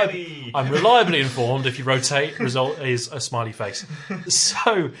reliably informed if you rotate, result is a smiley face.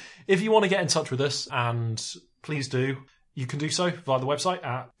 So if you want to get in touch with us, and please do, you can do so via the website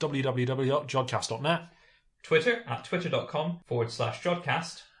at www.jodcast.net. Twitter at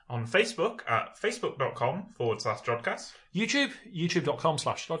twitter.com/Jodcast. On Facebook at facebook.com/Jodcast. YouTube,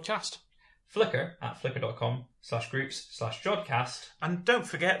 youtube.com/Jodcast. Flickr at flickr.com/groups/Jodcast. And don't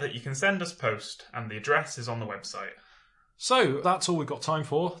forget that you can send us post, and the address is on the website. So that's all we've got time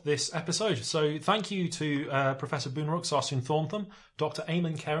for this episode. So thank you to Professor Boonrucksar Soonthornthum, Dr.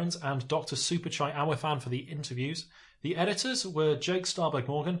 Eamonn Kerins, and Dr. Supachai Awiphan for the interviews. The editors were Jake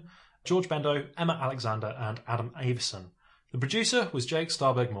Starberg-Morgan, George Bendo, Emma Alexander, and Adam Avison. The producer was Jake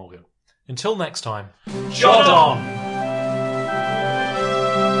Starberg-Morgan. Until next time, Jod on!